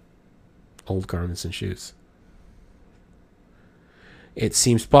them. Old garments and shoes. It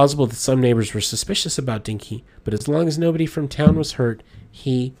seems plausible that some neighbors were suspicious about Dinky, but as long as nobody from town was hurt,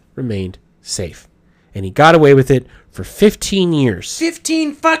 he remained safe. And he got away with it for 15 years.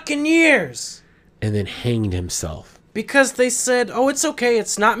 15 fucking years! And then hanged himself. Because they said, oh, it's okay,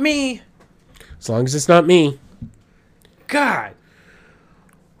 it's not me. As long as it's not me. God.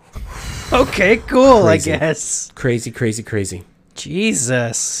 Okay, cool, Crazy. I guess. Crazy.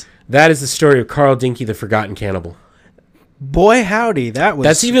 Jesus. That is the story of Carl Dinky, the Forgotten Cannibal. Boy, howdy,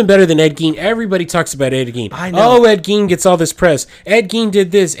 That's even better than Ed Gein. Everybody talks about Ed Gein. I know. Oh, Ed Gein gets all this press. Ed Gein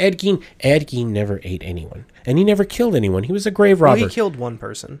did this. Ed Gein never ate anyone. And he never killed anyone. He was a grave robber. Well, he killed one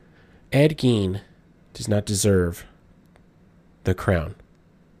person. Ed Gein does not deserve the crown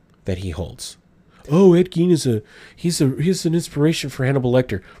that he holds. Oh, Ed Gein he's an inspiration for Hannibal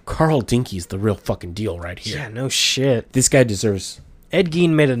Lecter. Carl Dinky's the real fucking deal right here. Yeah, no shit. This guy deserves... Ed Gein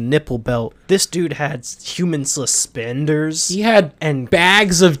made a nipple belt. This dude had human suspenders. He had and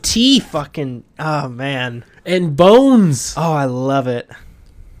bags of teeth. Fucking, oh man. And bones. Oh, I love it.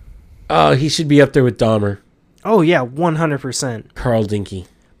 Oh, he should be up there with Dahmer. Oh yeah, 100%. Carl Dinky.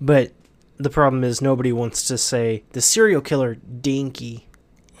 But the problem is nobody wants to say the serial killer Dinky.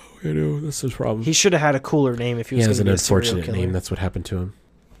 Oh, I know, that's his problem. He should have had a cooler name if he was going to be a serial killer. He has an unfortunate name. That's what happened to him.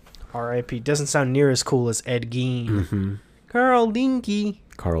 R.I.P. Doesn't sound near as cool as Ed Gein. Mm-hmm. Carl Dinky.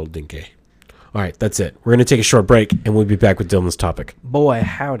 Carl Dinky. All right, that's it. We're going to take a short break, and we'll be back with Dylan's topic. Boy,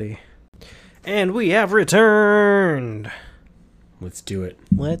 howdy. And we have returned. Let's do it.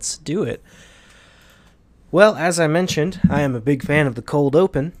 Let's do it. Well, as I mentioned, I am a big fan of the cold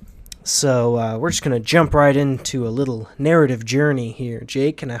open, so we're just going to jump right into a little narrative journey here,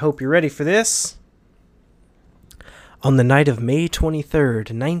 Jake, and I hope you're ready for this. On the night of May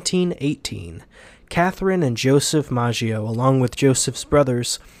 23rd, 1918, Catherine and Joseph Maggio, along with Joseph's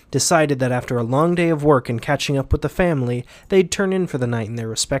brothers, decided that after a long day of work and catching up with the family, they'd turn in for the night in their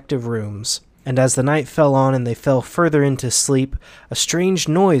respective rooms. And as the night fell on and they fell further into sleep, a strange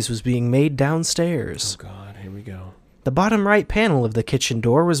noise was being made downstairs. Oh God, here we go. The bottom right panel of the kitchen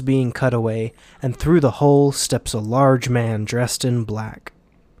door was being cut away, and through the hole steps a large man dressed in black.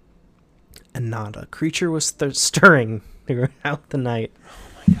 And not a creature was stirring throughout the night.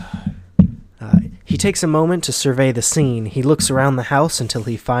 Oh my God. He takes a moment to survey the scene. He looks around the house until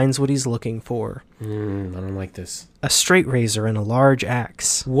he finds what he's looking for. I don't like this. A straight razor and a large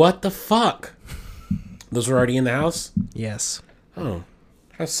axe. What the fuck? Those were already in the house? Yes. Oh,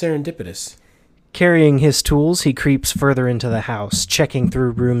 how serendipitous. Carrying his tools, he creeps further into the house, checking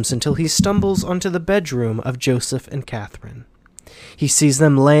through rooms until he stumbles onto the bedroom of Joseph and Catherine. He sees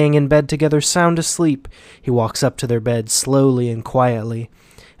them laying in bed together, sound asleep. He walks up to their bed slowly and quietly.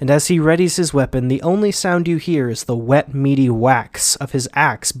 And as he readies his weapon, the only sound you hear is the wet, meaty wax of his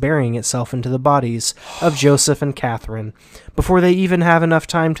axe burying itself into the bodies of Joseph and Catherine. Before they even have enough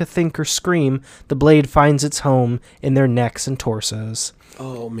time to think or scream, the blade finds its home in their necks and torsos.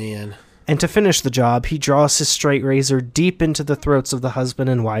 Oh, man. And to finish the job, he draws his straight razor deep into the throats of the husband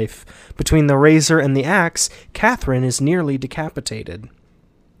and wife. Between the razor and the axe, Catherine is nearly decapitated.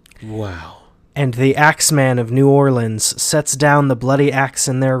 Wow. And the Axeman of New Orleans sets down the bloody axe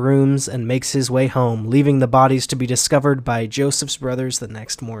in their rooms and makes his way home, leaving the bodies to be discovered by Joseph's brothers the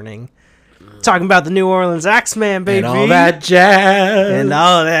next morning. Talking about the New Orleans Axeman, baby. And all that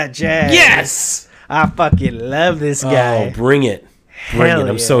jazz. Yes! I fucking love this guy. Oh, bring it. Bring Hell it.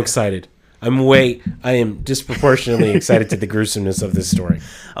 I'm so excited. I am disproportionately excited to the gruesomeness of this story.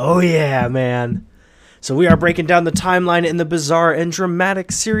 Oh, yeah, man. So we are breaking down the timeline in the bizarre and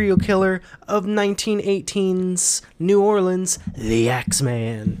dramatic serial killer of 1918's New Orleans, the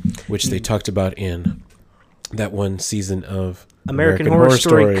Axeman. Which they talked about in that one season of American Horror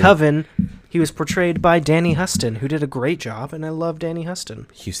Story Coven. He was portrayed by Danny Huston, who did a great job, and I love Danny Huston.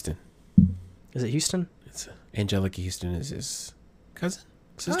 Houston. Is it Houston? It's Angelica Houston is his cousin?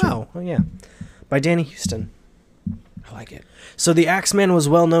 Sister? Oh, yeah. By Danny Huston. I like it. So the Axeman was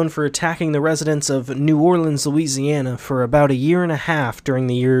well known for attacking the residents of New Orleans, Louisiana for about a year and a half during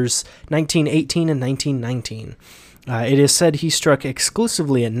the years 1918 and 1919. It is said he struck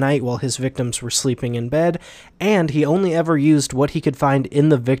exclusively at night while his victims were sleeping in bed, and he only ever used what he could find in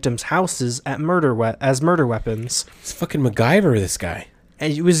the victims' houses as murder weapons. It's fucking MacGyver, this guy.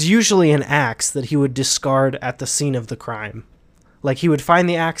 And it was usually an axe that he would discard at the scene of the crime. Like, he would find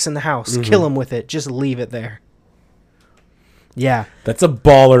the axe in the house, kill him with it, just leave it there. Yeah. That's a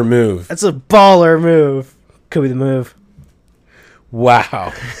baller move. That's a baller move. Could be the move.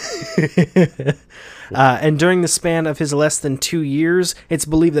 Wow. And during the span of his less than 2 years, it's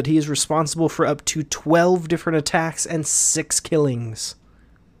believed that he is responsible for up to 12 different attacks and 6 killings.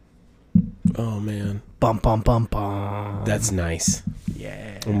 Oh, man. Bum, bum, bum, bum. That's nice.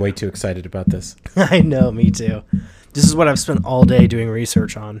 Yeah. I'm way too excited about this. I know, me too. This is what I've spent all day doing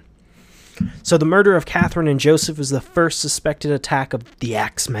research on. So the murder of Catherine and Joseph was the first suspected attack of the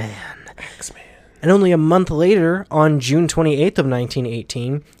Axeman. And only a month later, on June 28th of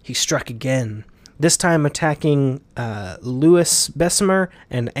 1918, he struck again. This time attacking Louis Bessemer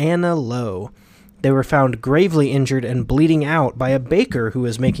and Anna Lowe. They were found gravely injured and bleeding out by a baker who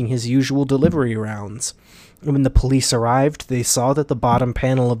was making his usual delivery rounds. When the police arrived, they saw that the bottom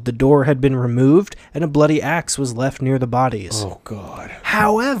panel of the door had been removed and a bloody axe was left near the bodies. Oh, God.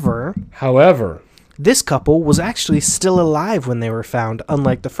 However, this couple was actually still alive when they were found,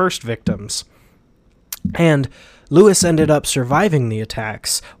 unlike the first victims. And Louis ended up surviving the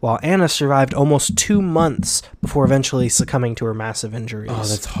attacks, while Anna survived almost 2 months before eventually succumbing to her massive injuries. Oh,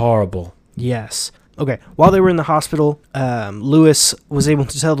 that's horrible. Yes. Okay, while they were in the hospital, Louis was able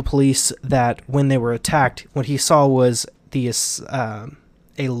to tell the police that when they were attacked, what he saw was a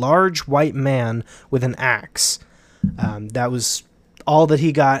large white man with an axe. That was all that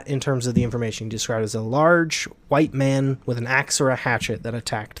he got in terms of the information. He described it as a large white man with an axe or a hatchet that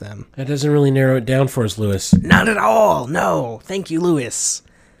attacked them. That doesn't really narrow it down for us, Louis. Not at all. No. Thank you, Louis.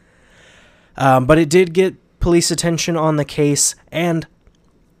 But it did get police attention on the case, and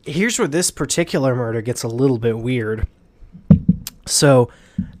here's where this particular murder gets a little bit weird. So,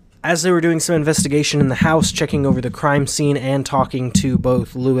 as they were doing some investigation in the house, checking over the crime scene and talking to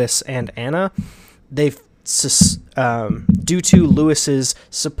both Louis and Anna, they due to Louis's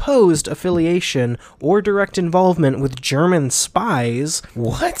supposed affiliation or direct involvement with German spies,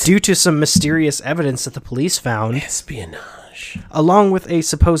 due to some mysterious evidence that the police found, espionage, along with a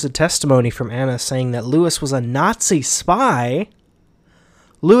supposed testimony from Anna saying that Louis was a Nazi spy,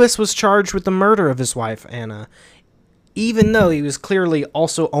 Louis was charged with the murder of his wife, Anna, even though he was clearly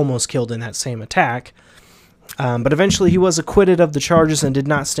also almost killed in that same attack. But eventually he was acquitted of the charges and did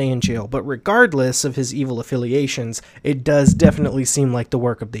not stay in jail. But regardless of his evil affiliations, it does definitely seem like the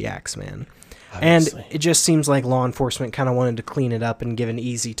work of the Axeman. And it just seems like law enforcement kind of wanted to clean it up and give an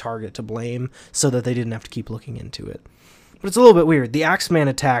easy target to blame so that they didn't have to keep looking into it. But it's a little bit weird. The Axeman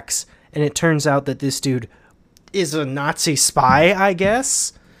attacks, and it turns out that this dude is a Nazi spy, I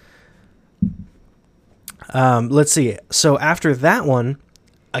guess. Let's see. So after that one,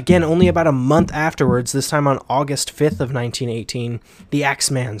 again, only about a month afterwards, this time on August 5th of 1918, the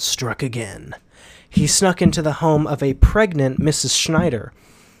Axeman struck again. He snuck into the home of a pregnant Mrs. Schneider.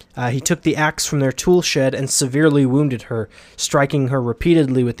 He took the axe from their tool shed and severely wounded her, striking her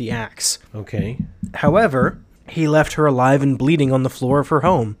repeatedly with the axe. Okay. However, he left her alive and bleeding on the floor of her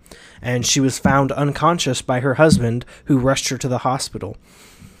home, and she was found unconscious by her husband, who rushed her to the hospital.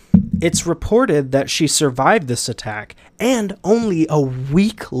 It's reported that she survived this attack, and only a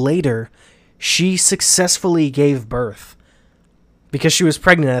week later, she successfully gave birth. Because she was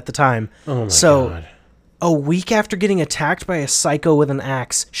pregnant at the time. Oh my God. A week after getting attacked by a psycho with an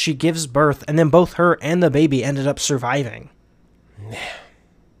axe, she gives birth, and then both her and the baby ended up surviving.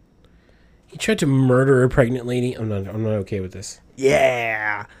 He tried to murder a pregnant lady. I'm not okay with this.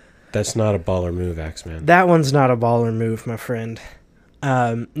 Yeah. That's not a baller move, Axeman. That one's not a baller move, my friend.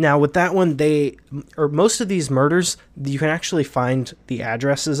 Now, with that one, most of these murders, you can actually find the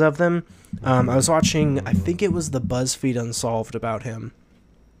addresses of them. I was watching, I think it was the BuzzFeed Unsolved about him.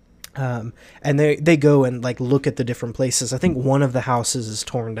 And they go and like look at the different places. I think one of the houses is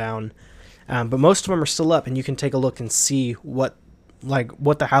torn down, but most of them are still up, and you can take a look and see what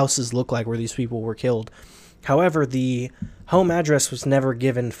the houses look like where these people were killed. However, the home address was never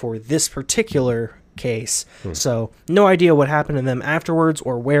given for this particular case, so no idea what happened to them afterwards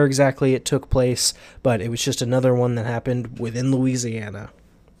or where exactly it took place, but it was just another one that happened within Louisiana.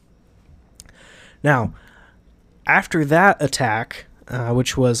 Now, after that attack,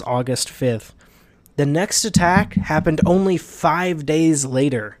 which was August 5th, the next attack happened only 5 days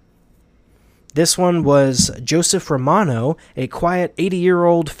later. This one was Joseph Romano, a quiet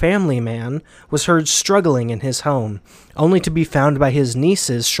 80-year-old family man, was heard struggling in his home, only to be found by his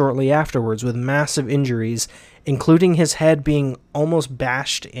nieces shortly afterwards with massive injuries, including his head being almost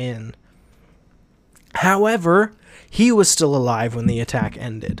bashed in. However, he was still alive when the attack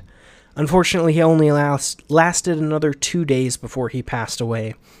ended. Unfortunately, he only lasted another 2 days before he passed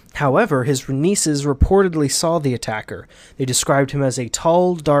away. However, his nieces reportedly saw the attacker. They described him as a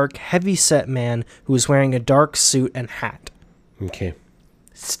tall, dark, heavy-set man who was wearing a dark suit and hat. Okay.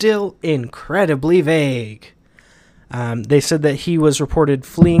 Still incredibly vague. They said that he was reported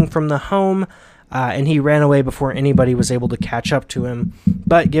fleeing from the home, and he ran away before anybody was able to catch up to him.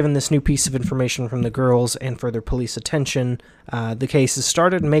 But given this new piece of information from the girls and further police attention, the case has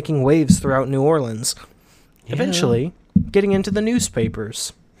started making waves throughout New Orleans, eventually getting into the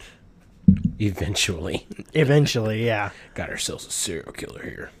newspapers. Eventually, yeah. Got ourselves a serial killer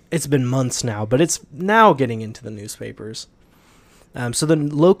here. It's been months now, but it's now getting into the newspapers. So the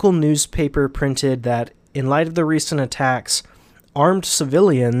local newspaper printed that in light of the recent attacks, armed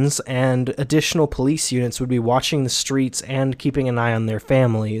civilians and additional police units would be watching the streets and keeping an eye on their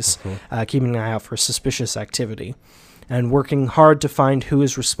families, keeping an eye out for suspicious activity, and working hard to find who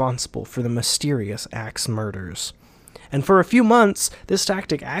is responsible for the mysterious axe murders. And for a few months, this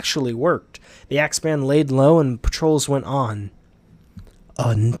tactic actually worked. The Axeman laid low and patrols went on.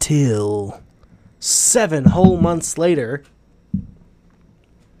 Until 7 whole months later,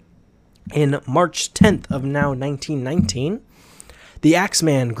 in March 10th of now 1919, the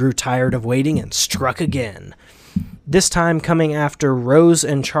Axeman grew tired of waiting and struck again. This time coming after Rose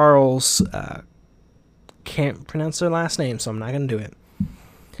and Charles, can't pronounce their last name, so I'm not going to do it.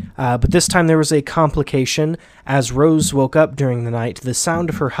 But this time there was a complication. As Rose woke up during the night, the sound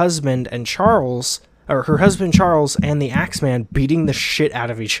of her husband Charles and the Axeman beating the shit out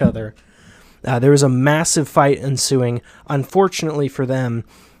of each other. There was a massive fight ensuing. Unfortunately for them,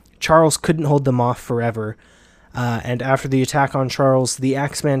 Charles couldn't hold them off forever. And after the attack on Charles, the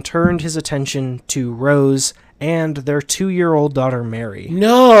Axeman turned his attention to Rose and their 2-year-old daughter, Mary.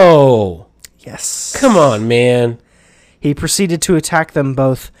 No! Yes. Come on, man. He proceeded to attack them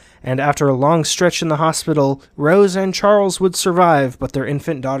both, and after a long stretch in the hospital, Rose and Charles would survive, but their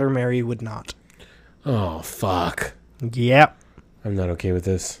infant daughter, Mary, would not. Oh, fuck. Yep. I'm not okay with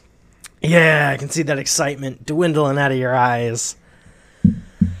this. Yeah, I can see that excitement dwindling out of your eyes.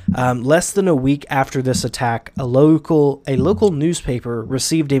 Less than a week after this attack, a local newspaper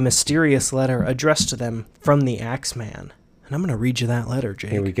received a mysterious letter addressed to them from the Axeman. And I'm going to read you that letter,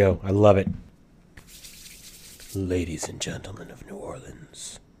 Jake. Here we go. I love it. Ladies and gentlemen of New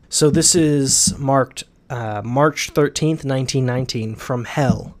Orleans. So this is marked March 13th, 1919, from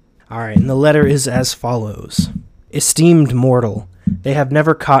hell. All right, and the letter is as follows. Esteemed mortal, they have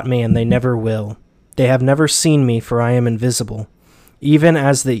never caught me and they never will. They have never seen me, for I am invisible. Even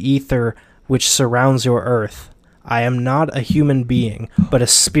as the ether which surrounds your earth, I am not a human being, but a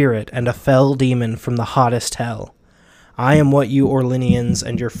spirit and a fell demon from the hottest hell. I am what you Orleanians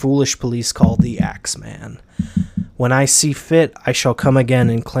and your foolish police call the Axeman. When I see fit, I shall come again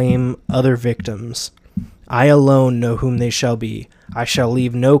and claim other victims. I alone know whom they shall be. I shall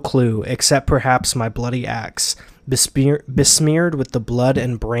leave no clue, except perhaps my bloody axe, besmeared with the blood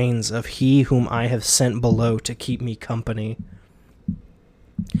and brains of he whom I have sent below to keep me company.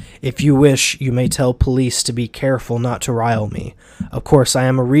 If you wish, you may tell police to be careful not to rile me. Of course, I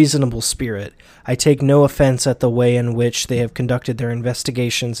am a reasonable spirit. I take no offense at the way in which they have conducted their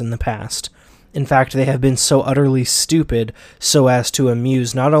investigations in the past. In fact, they have been so utterly stupid so as to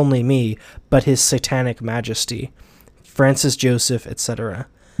amuse not only me, but his satanic majesty, Francis Joseph, etc.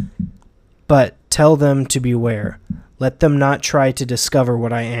 But tell them to beware. Let them not try to discover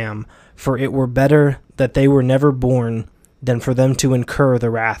what I am, for it were better that they were never born than for them to incur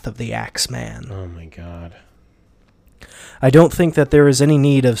the wrath of the Axeman. Oh my god. I don't think that there is any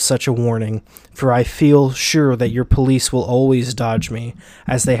need of such a warning, for I feel sure that your police will always dodge me,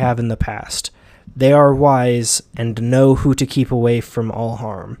 as they have in the past. They are wise and know who to keep away from all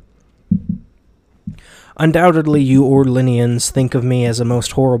harm. Undoubtedly you Orleanians think of me as a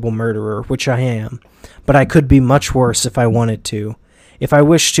most horrible murderer, which I am, but I could be much worse if I wanted to. If I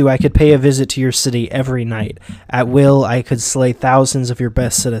wished to, I could pay a visit to your city every night. At will, I could slay thousands of your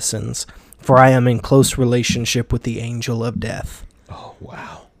best citizens, for I am in close relationship with the Angel of Death. Oh,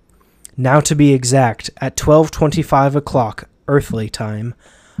 wow. Now to be exact, at 12:25 o'clock, earthly time,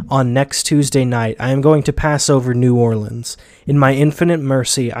 on next Tuesday night, I am going to pass over New Orleans. In my infinite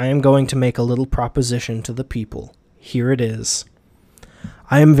mercy, I am going to make a little proposition to the people. Here it is.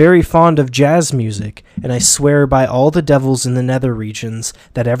 I am very fond of jazz music, and I swear by all the devils in the nether regions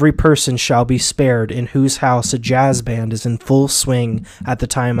that every person shall be spared in whose house a jazz band is in full swing at the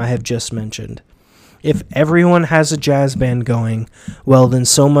time I have just mentioned. If everyone has a jazz band going, well then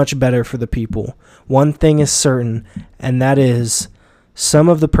so much better for the people. One thing is certain, and that is, some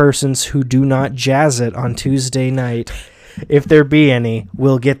of the persons who do not jazz it on Tuesday night, if there be any,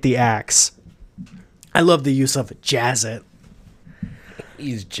 will get the axe. I love the use of jazz it.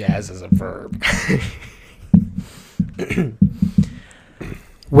 Use jazz as a verb.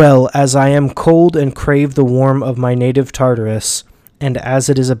 Well, as I am cold and crave the warmth of my native Tartarus, and as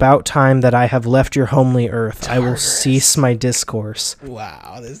it is about time that I have left your homely earth, I will cease my discourse.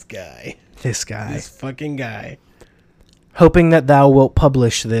 Wow, this guy. This guy. This fucking guy. Hoping that thou wilt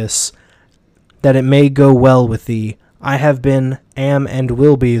publish this, that it may go well with thee. I have been, am, and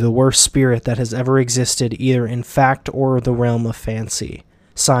will be the worst spirit that has ever existed, either in fact or the realm of fancy.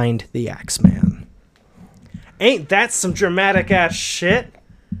 Signed, the Axeman. Ain't that some dramatic-ass shit?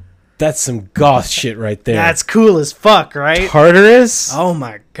 That's some goth shit right there. That's cool as fuck, right? Tartarus? Oh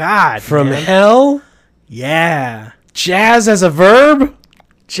my god, From man. hell? Yeah. Jazz as a verb?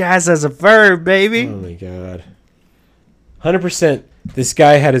 Jazz as a verb, baby. Oh my god. 100%. This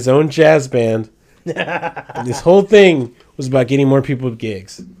guy had his own jazz band. And this whole thing was about getting more people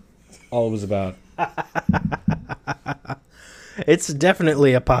gigs. That's all it was about. It's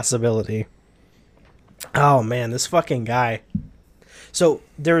definitely a possibility. Oh man, this fucking guy. So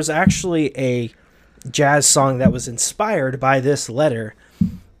there's actually a jazz song that was inspired by this letter.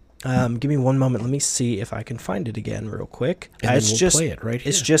 Give me one moment. Let me see if I can find it again real quick. And then we'll play it right here.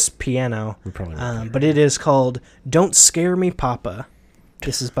 It's just piano. We probably won't play it but it is called Don't Scare Me, Papa.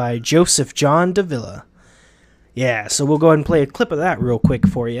 This is by Joseph John Davila. Yeah, so we'll go ahead and play a clip of that real quick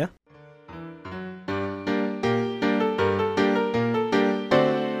for you.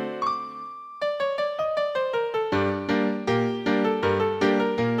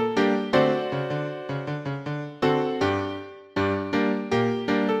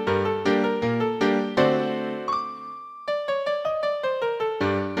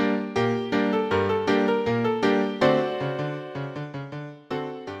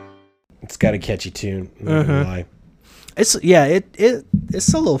 It's got a catchy tune. I'm not gonna lie. It's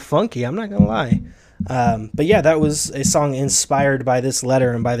a little funky, I'm not gonna lie. But yeah, that was a song inspired by this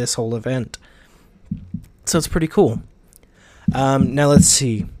letter and by this whole event. So it's pretty cool. Now let's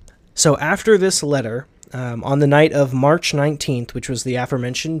see. So after this letter, on the night of March 19th, which was the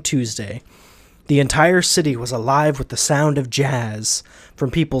aforementioned Tuesday, the entire city was alive with the sound of jazz.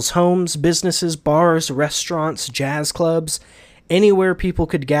 From people's homes, businesses, bars, restaurants, jazz clubs, anywhere people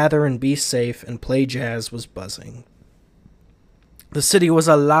could gather and be safe and play jazz was buzzing. The city was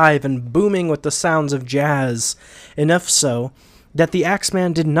alive and booming with the sounds of jazz, enough so that the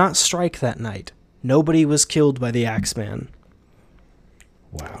Axeman did not strike that night. Nobody was killed by the Axeman.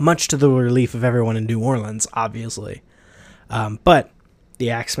 Wow. Much to the relief of everyone in New Orleans, obviously. But the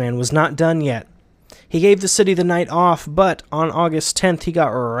Axeman was not done yet. He gave the city the night off, but on August 10th, he got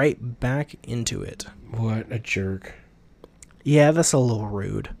right back into it. What a jerk. Yeah, that's a little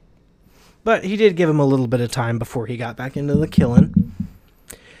rude. But he did give him a little bit of time before he got back into the killing.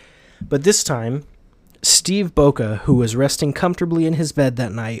 But this time, Steve Boca, who was resting comfortably in his bed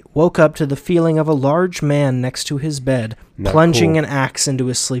that night, woke up to the feeling of a large man next to his bed, plunging an axe into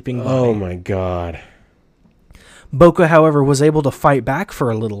his sleeping body. Oh my god. Boca, however, was able to fight back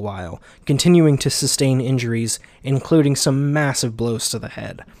for a little while, continuing to sustain injuries, including some massive blows to the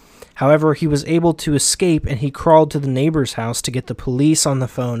head. However, he was able to escape, and he crawled to the neighbor's house to get the police on the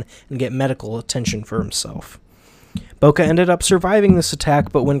phone and get medical attention for himself. Boca ended up surviving this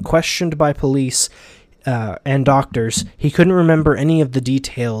attack, but when questioned by police, and doctors, he couldn't remember any of the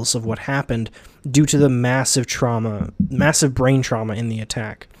details of what happened due to the massive brain trauma in the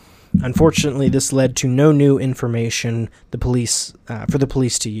attack. Unfortunately, this led to no new information for the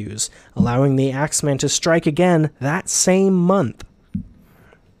police to use, allowing the Axeman to strike again that same month.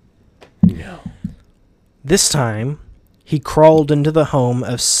 No. This time, he crawled into the home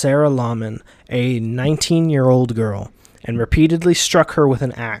of Sarah Lahman, a 19-year-old girl, and repeatedly struck her with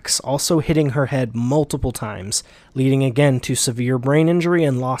an axe, also hitting her head multiple times, leading again to severe brain injury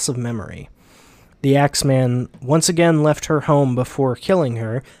and loss of memory. The Axeman once again left her home before killing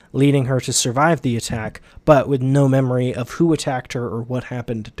her, leading her to survive the attack, but with no memory of who attacked her or what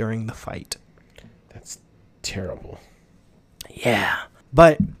happened during the fight. That's terrible. Yeah.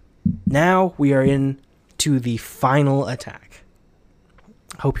 But now we are in to the final attack.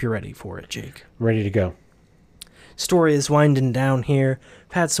 Hope you're ready for it, Jake. Ready to go. Story is winding down here.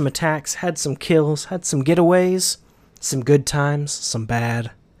 I've had some attacks, had some kills, had some getaways, some good times, some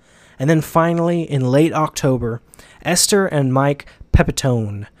bad. And then finally, in late October, Esther and Mike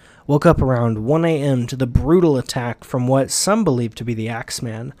Pepitone woke up around 1 a.m. to the brutal attack from what some believe to be the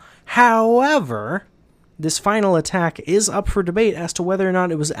Axeman. However, this final attack is up for debate as to whether or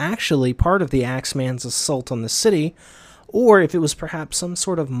not it was actually part of the Axeman's assault on the city, or if it was perhaps some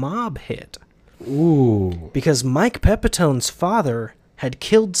sort of mob hit. Ooh. Because Mike Pepitone's father had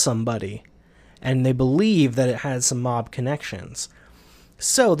killed somebody, and they believe that it had some mob connections.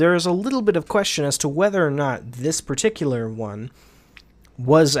 So there is a little bit of question as to whether or not this particular one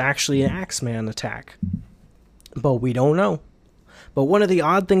was actually an Axeman attack. But we don't know. But one of the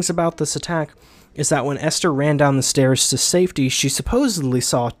odd things about this attack is that when Esther ran down the stairs to safety, she supposedly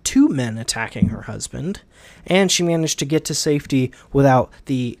saw 2 men attacking her husband, and she managed to get to safety without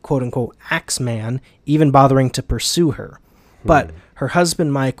the quote-unquote Axeman even bothering to pursue her. But her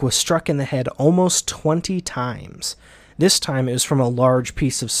husband Mike was struck in the head almost 20 times. This time it was from a large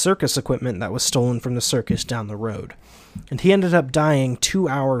piece of circus equipment that was stolen from the circus down the road. And he ended up dying 2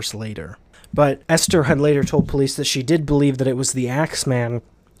 hours later. But Esther had later told police that she did believe that it was the Axeman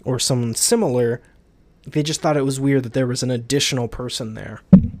or someone similar. They just thought it was weird that there was an additional person there.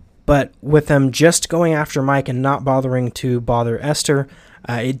 But with them just going after Mike and not bothering to bother Esther,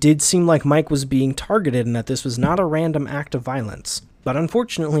 it did seem like Mike was being targeted and that this was not a random act of violence. But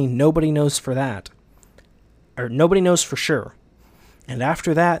unfortunately, nobody knows for that. Or nobody knows for sure. And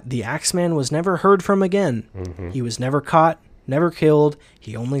after that, the Axeman was never heard from again. Mm-hmm. He was never caught, never killed.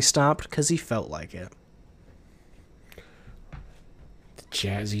 He only stopped because he felt like it. The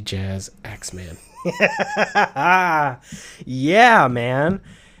jazzy jazz Axeman. Yeah, man.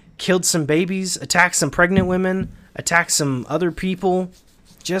 Killed some babies, attacked some pregnant women, attacked some other people.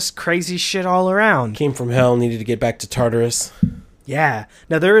 Just crazy shit all around. Came from hell, needed to get back to Tartarus. Yeah.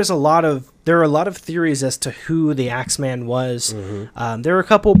 Now there are a lot of theories as to who the Axeman was. Mm-hmm. There are a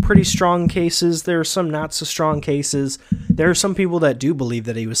couple pretty strong cases. There are some not so strong cases. There are some people that do believe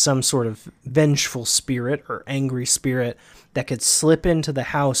that he was some sort of vengeful spirit or angry spirit that could slip into the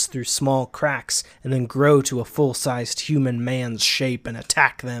house through small cracks and then grow to a full-sized human man's shape and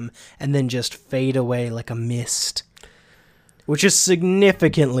attack them and then just fade away like a mist. Which is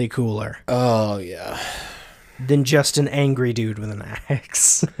significantly cooler. Oh, yeah. Than just an angry dude with an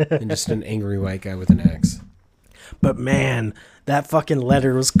axe. And just an angry white guy with an axe. But man, that fucking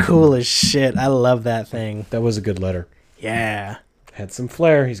letter was cool as shit. I love that thing. That was a good letter. Yeah. Had some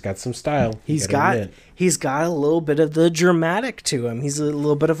flair. He's got some style. He's got a little bit of the dramatic to him. He's a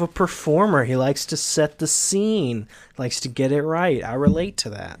little bit of a performer. He likes to set the scene. Likes to get it right. I relate to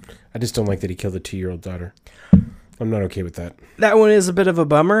that. I just don't like that he killed a 2-year-old daughter. I'm not okay with that. That one is a bit of a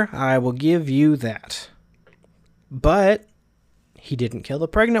bummer. I will give you that. But he didn't kill the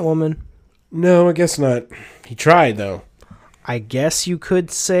pregnant woman. No, I guess not. He tried, though. I guess you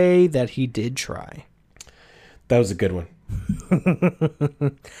could say that he did try. That was a good one.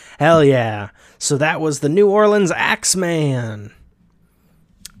 Hell yeah. So that was the New Orleans Axeman.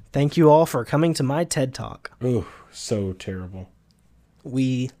 Thank you all for coming to my TED Talk. Ooh, so terrible.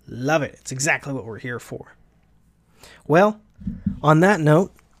 We love it. It's exactly what we're here for. Well, on that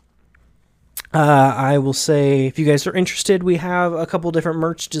note, I will say, if you guys are interested, we have a couple different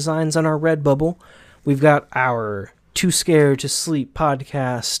merch designs on our Redbubble. We've got our Too Scared to Sleep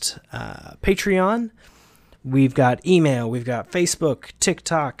podcast Patreon. We've got email. We've got Facebook,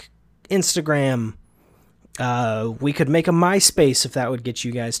 TikTok, Instagram. We could make a MySpace if that would get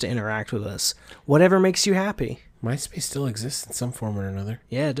you guys to interact with us. Whatever makes you happy. MySpace still exists in some form or another.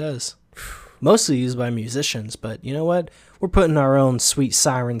 Yeah, it does. Mostly used by musicians, but you know what? We're putting our own sweet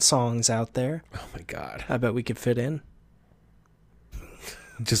siren songs out there. Oh my god. I bet we could fit in.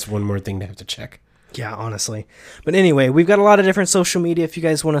 Just one more thing to have to check. Yeah, honestly. But anyway, we've got a lot of different social media. If you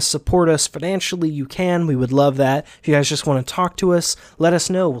guys want to support us financially, you can. We would love that. If you guys just want to talk to us, let us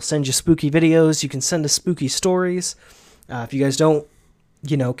know. We'll send you spooky videos. You can send us spooky stories. If you guys don't,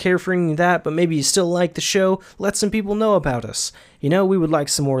 care for any of that, but maybe you still like the show, let some people know about us. We would like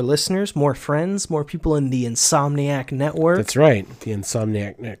some more listeners, more friends, more people in the Insomniac Network. That's right, the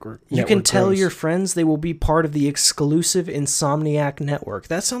Insomniac Network. You can tell your friends they will be part of the exclusive Insomniac Network.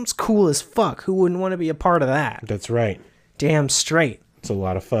 That sounds cool as fuck. Who wouldn't want to be a part of that? That's right. Damn straight. It's a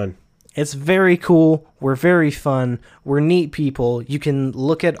lot of fun. It's very cool. We're very fun. We're neat people. You can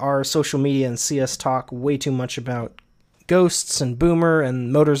look at our social media and see us talk way too much about ghosts and Boomer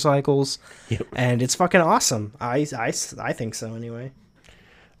and motorcycles. Yep. And it's fucking awesome. I think so anyway.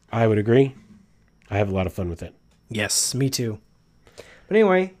 I would agree. I have a lot of fun with it. Yes, me too. But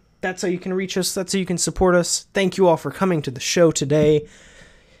anyway, that's how you can reach us. That's how you can support us. Thank you all for coming to the show today.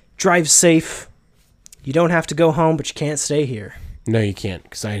 Drive safe. You don't have to go home, but you can't stay here. No, you can't,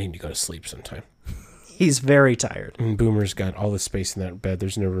 because I need to go to sleep sometime. He's very tired. And Boomer's got all the space in that bed.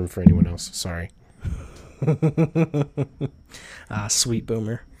 There's no room for anyone else. Sorry. Sweet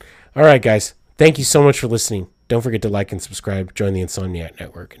Boomer. All right, guys. Thank you so much for listening. Don't forget to like and subscribe. Join the Insomniac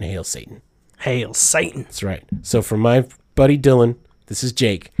Network. And hail Satan. Hail Satan. That's right. So from my buddy Dylan, this is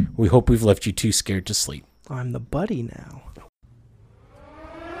Jake. We hope we've left you too scared to sleep. I'm the buddy now.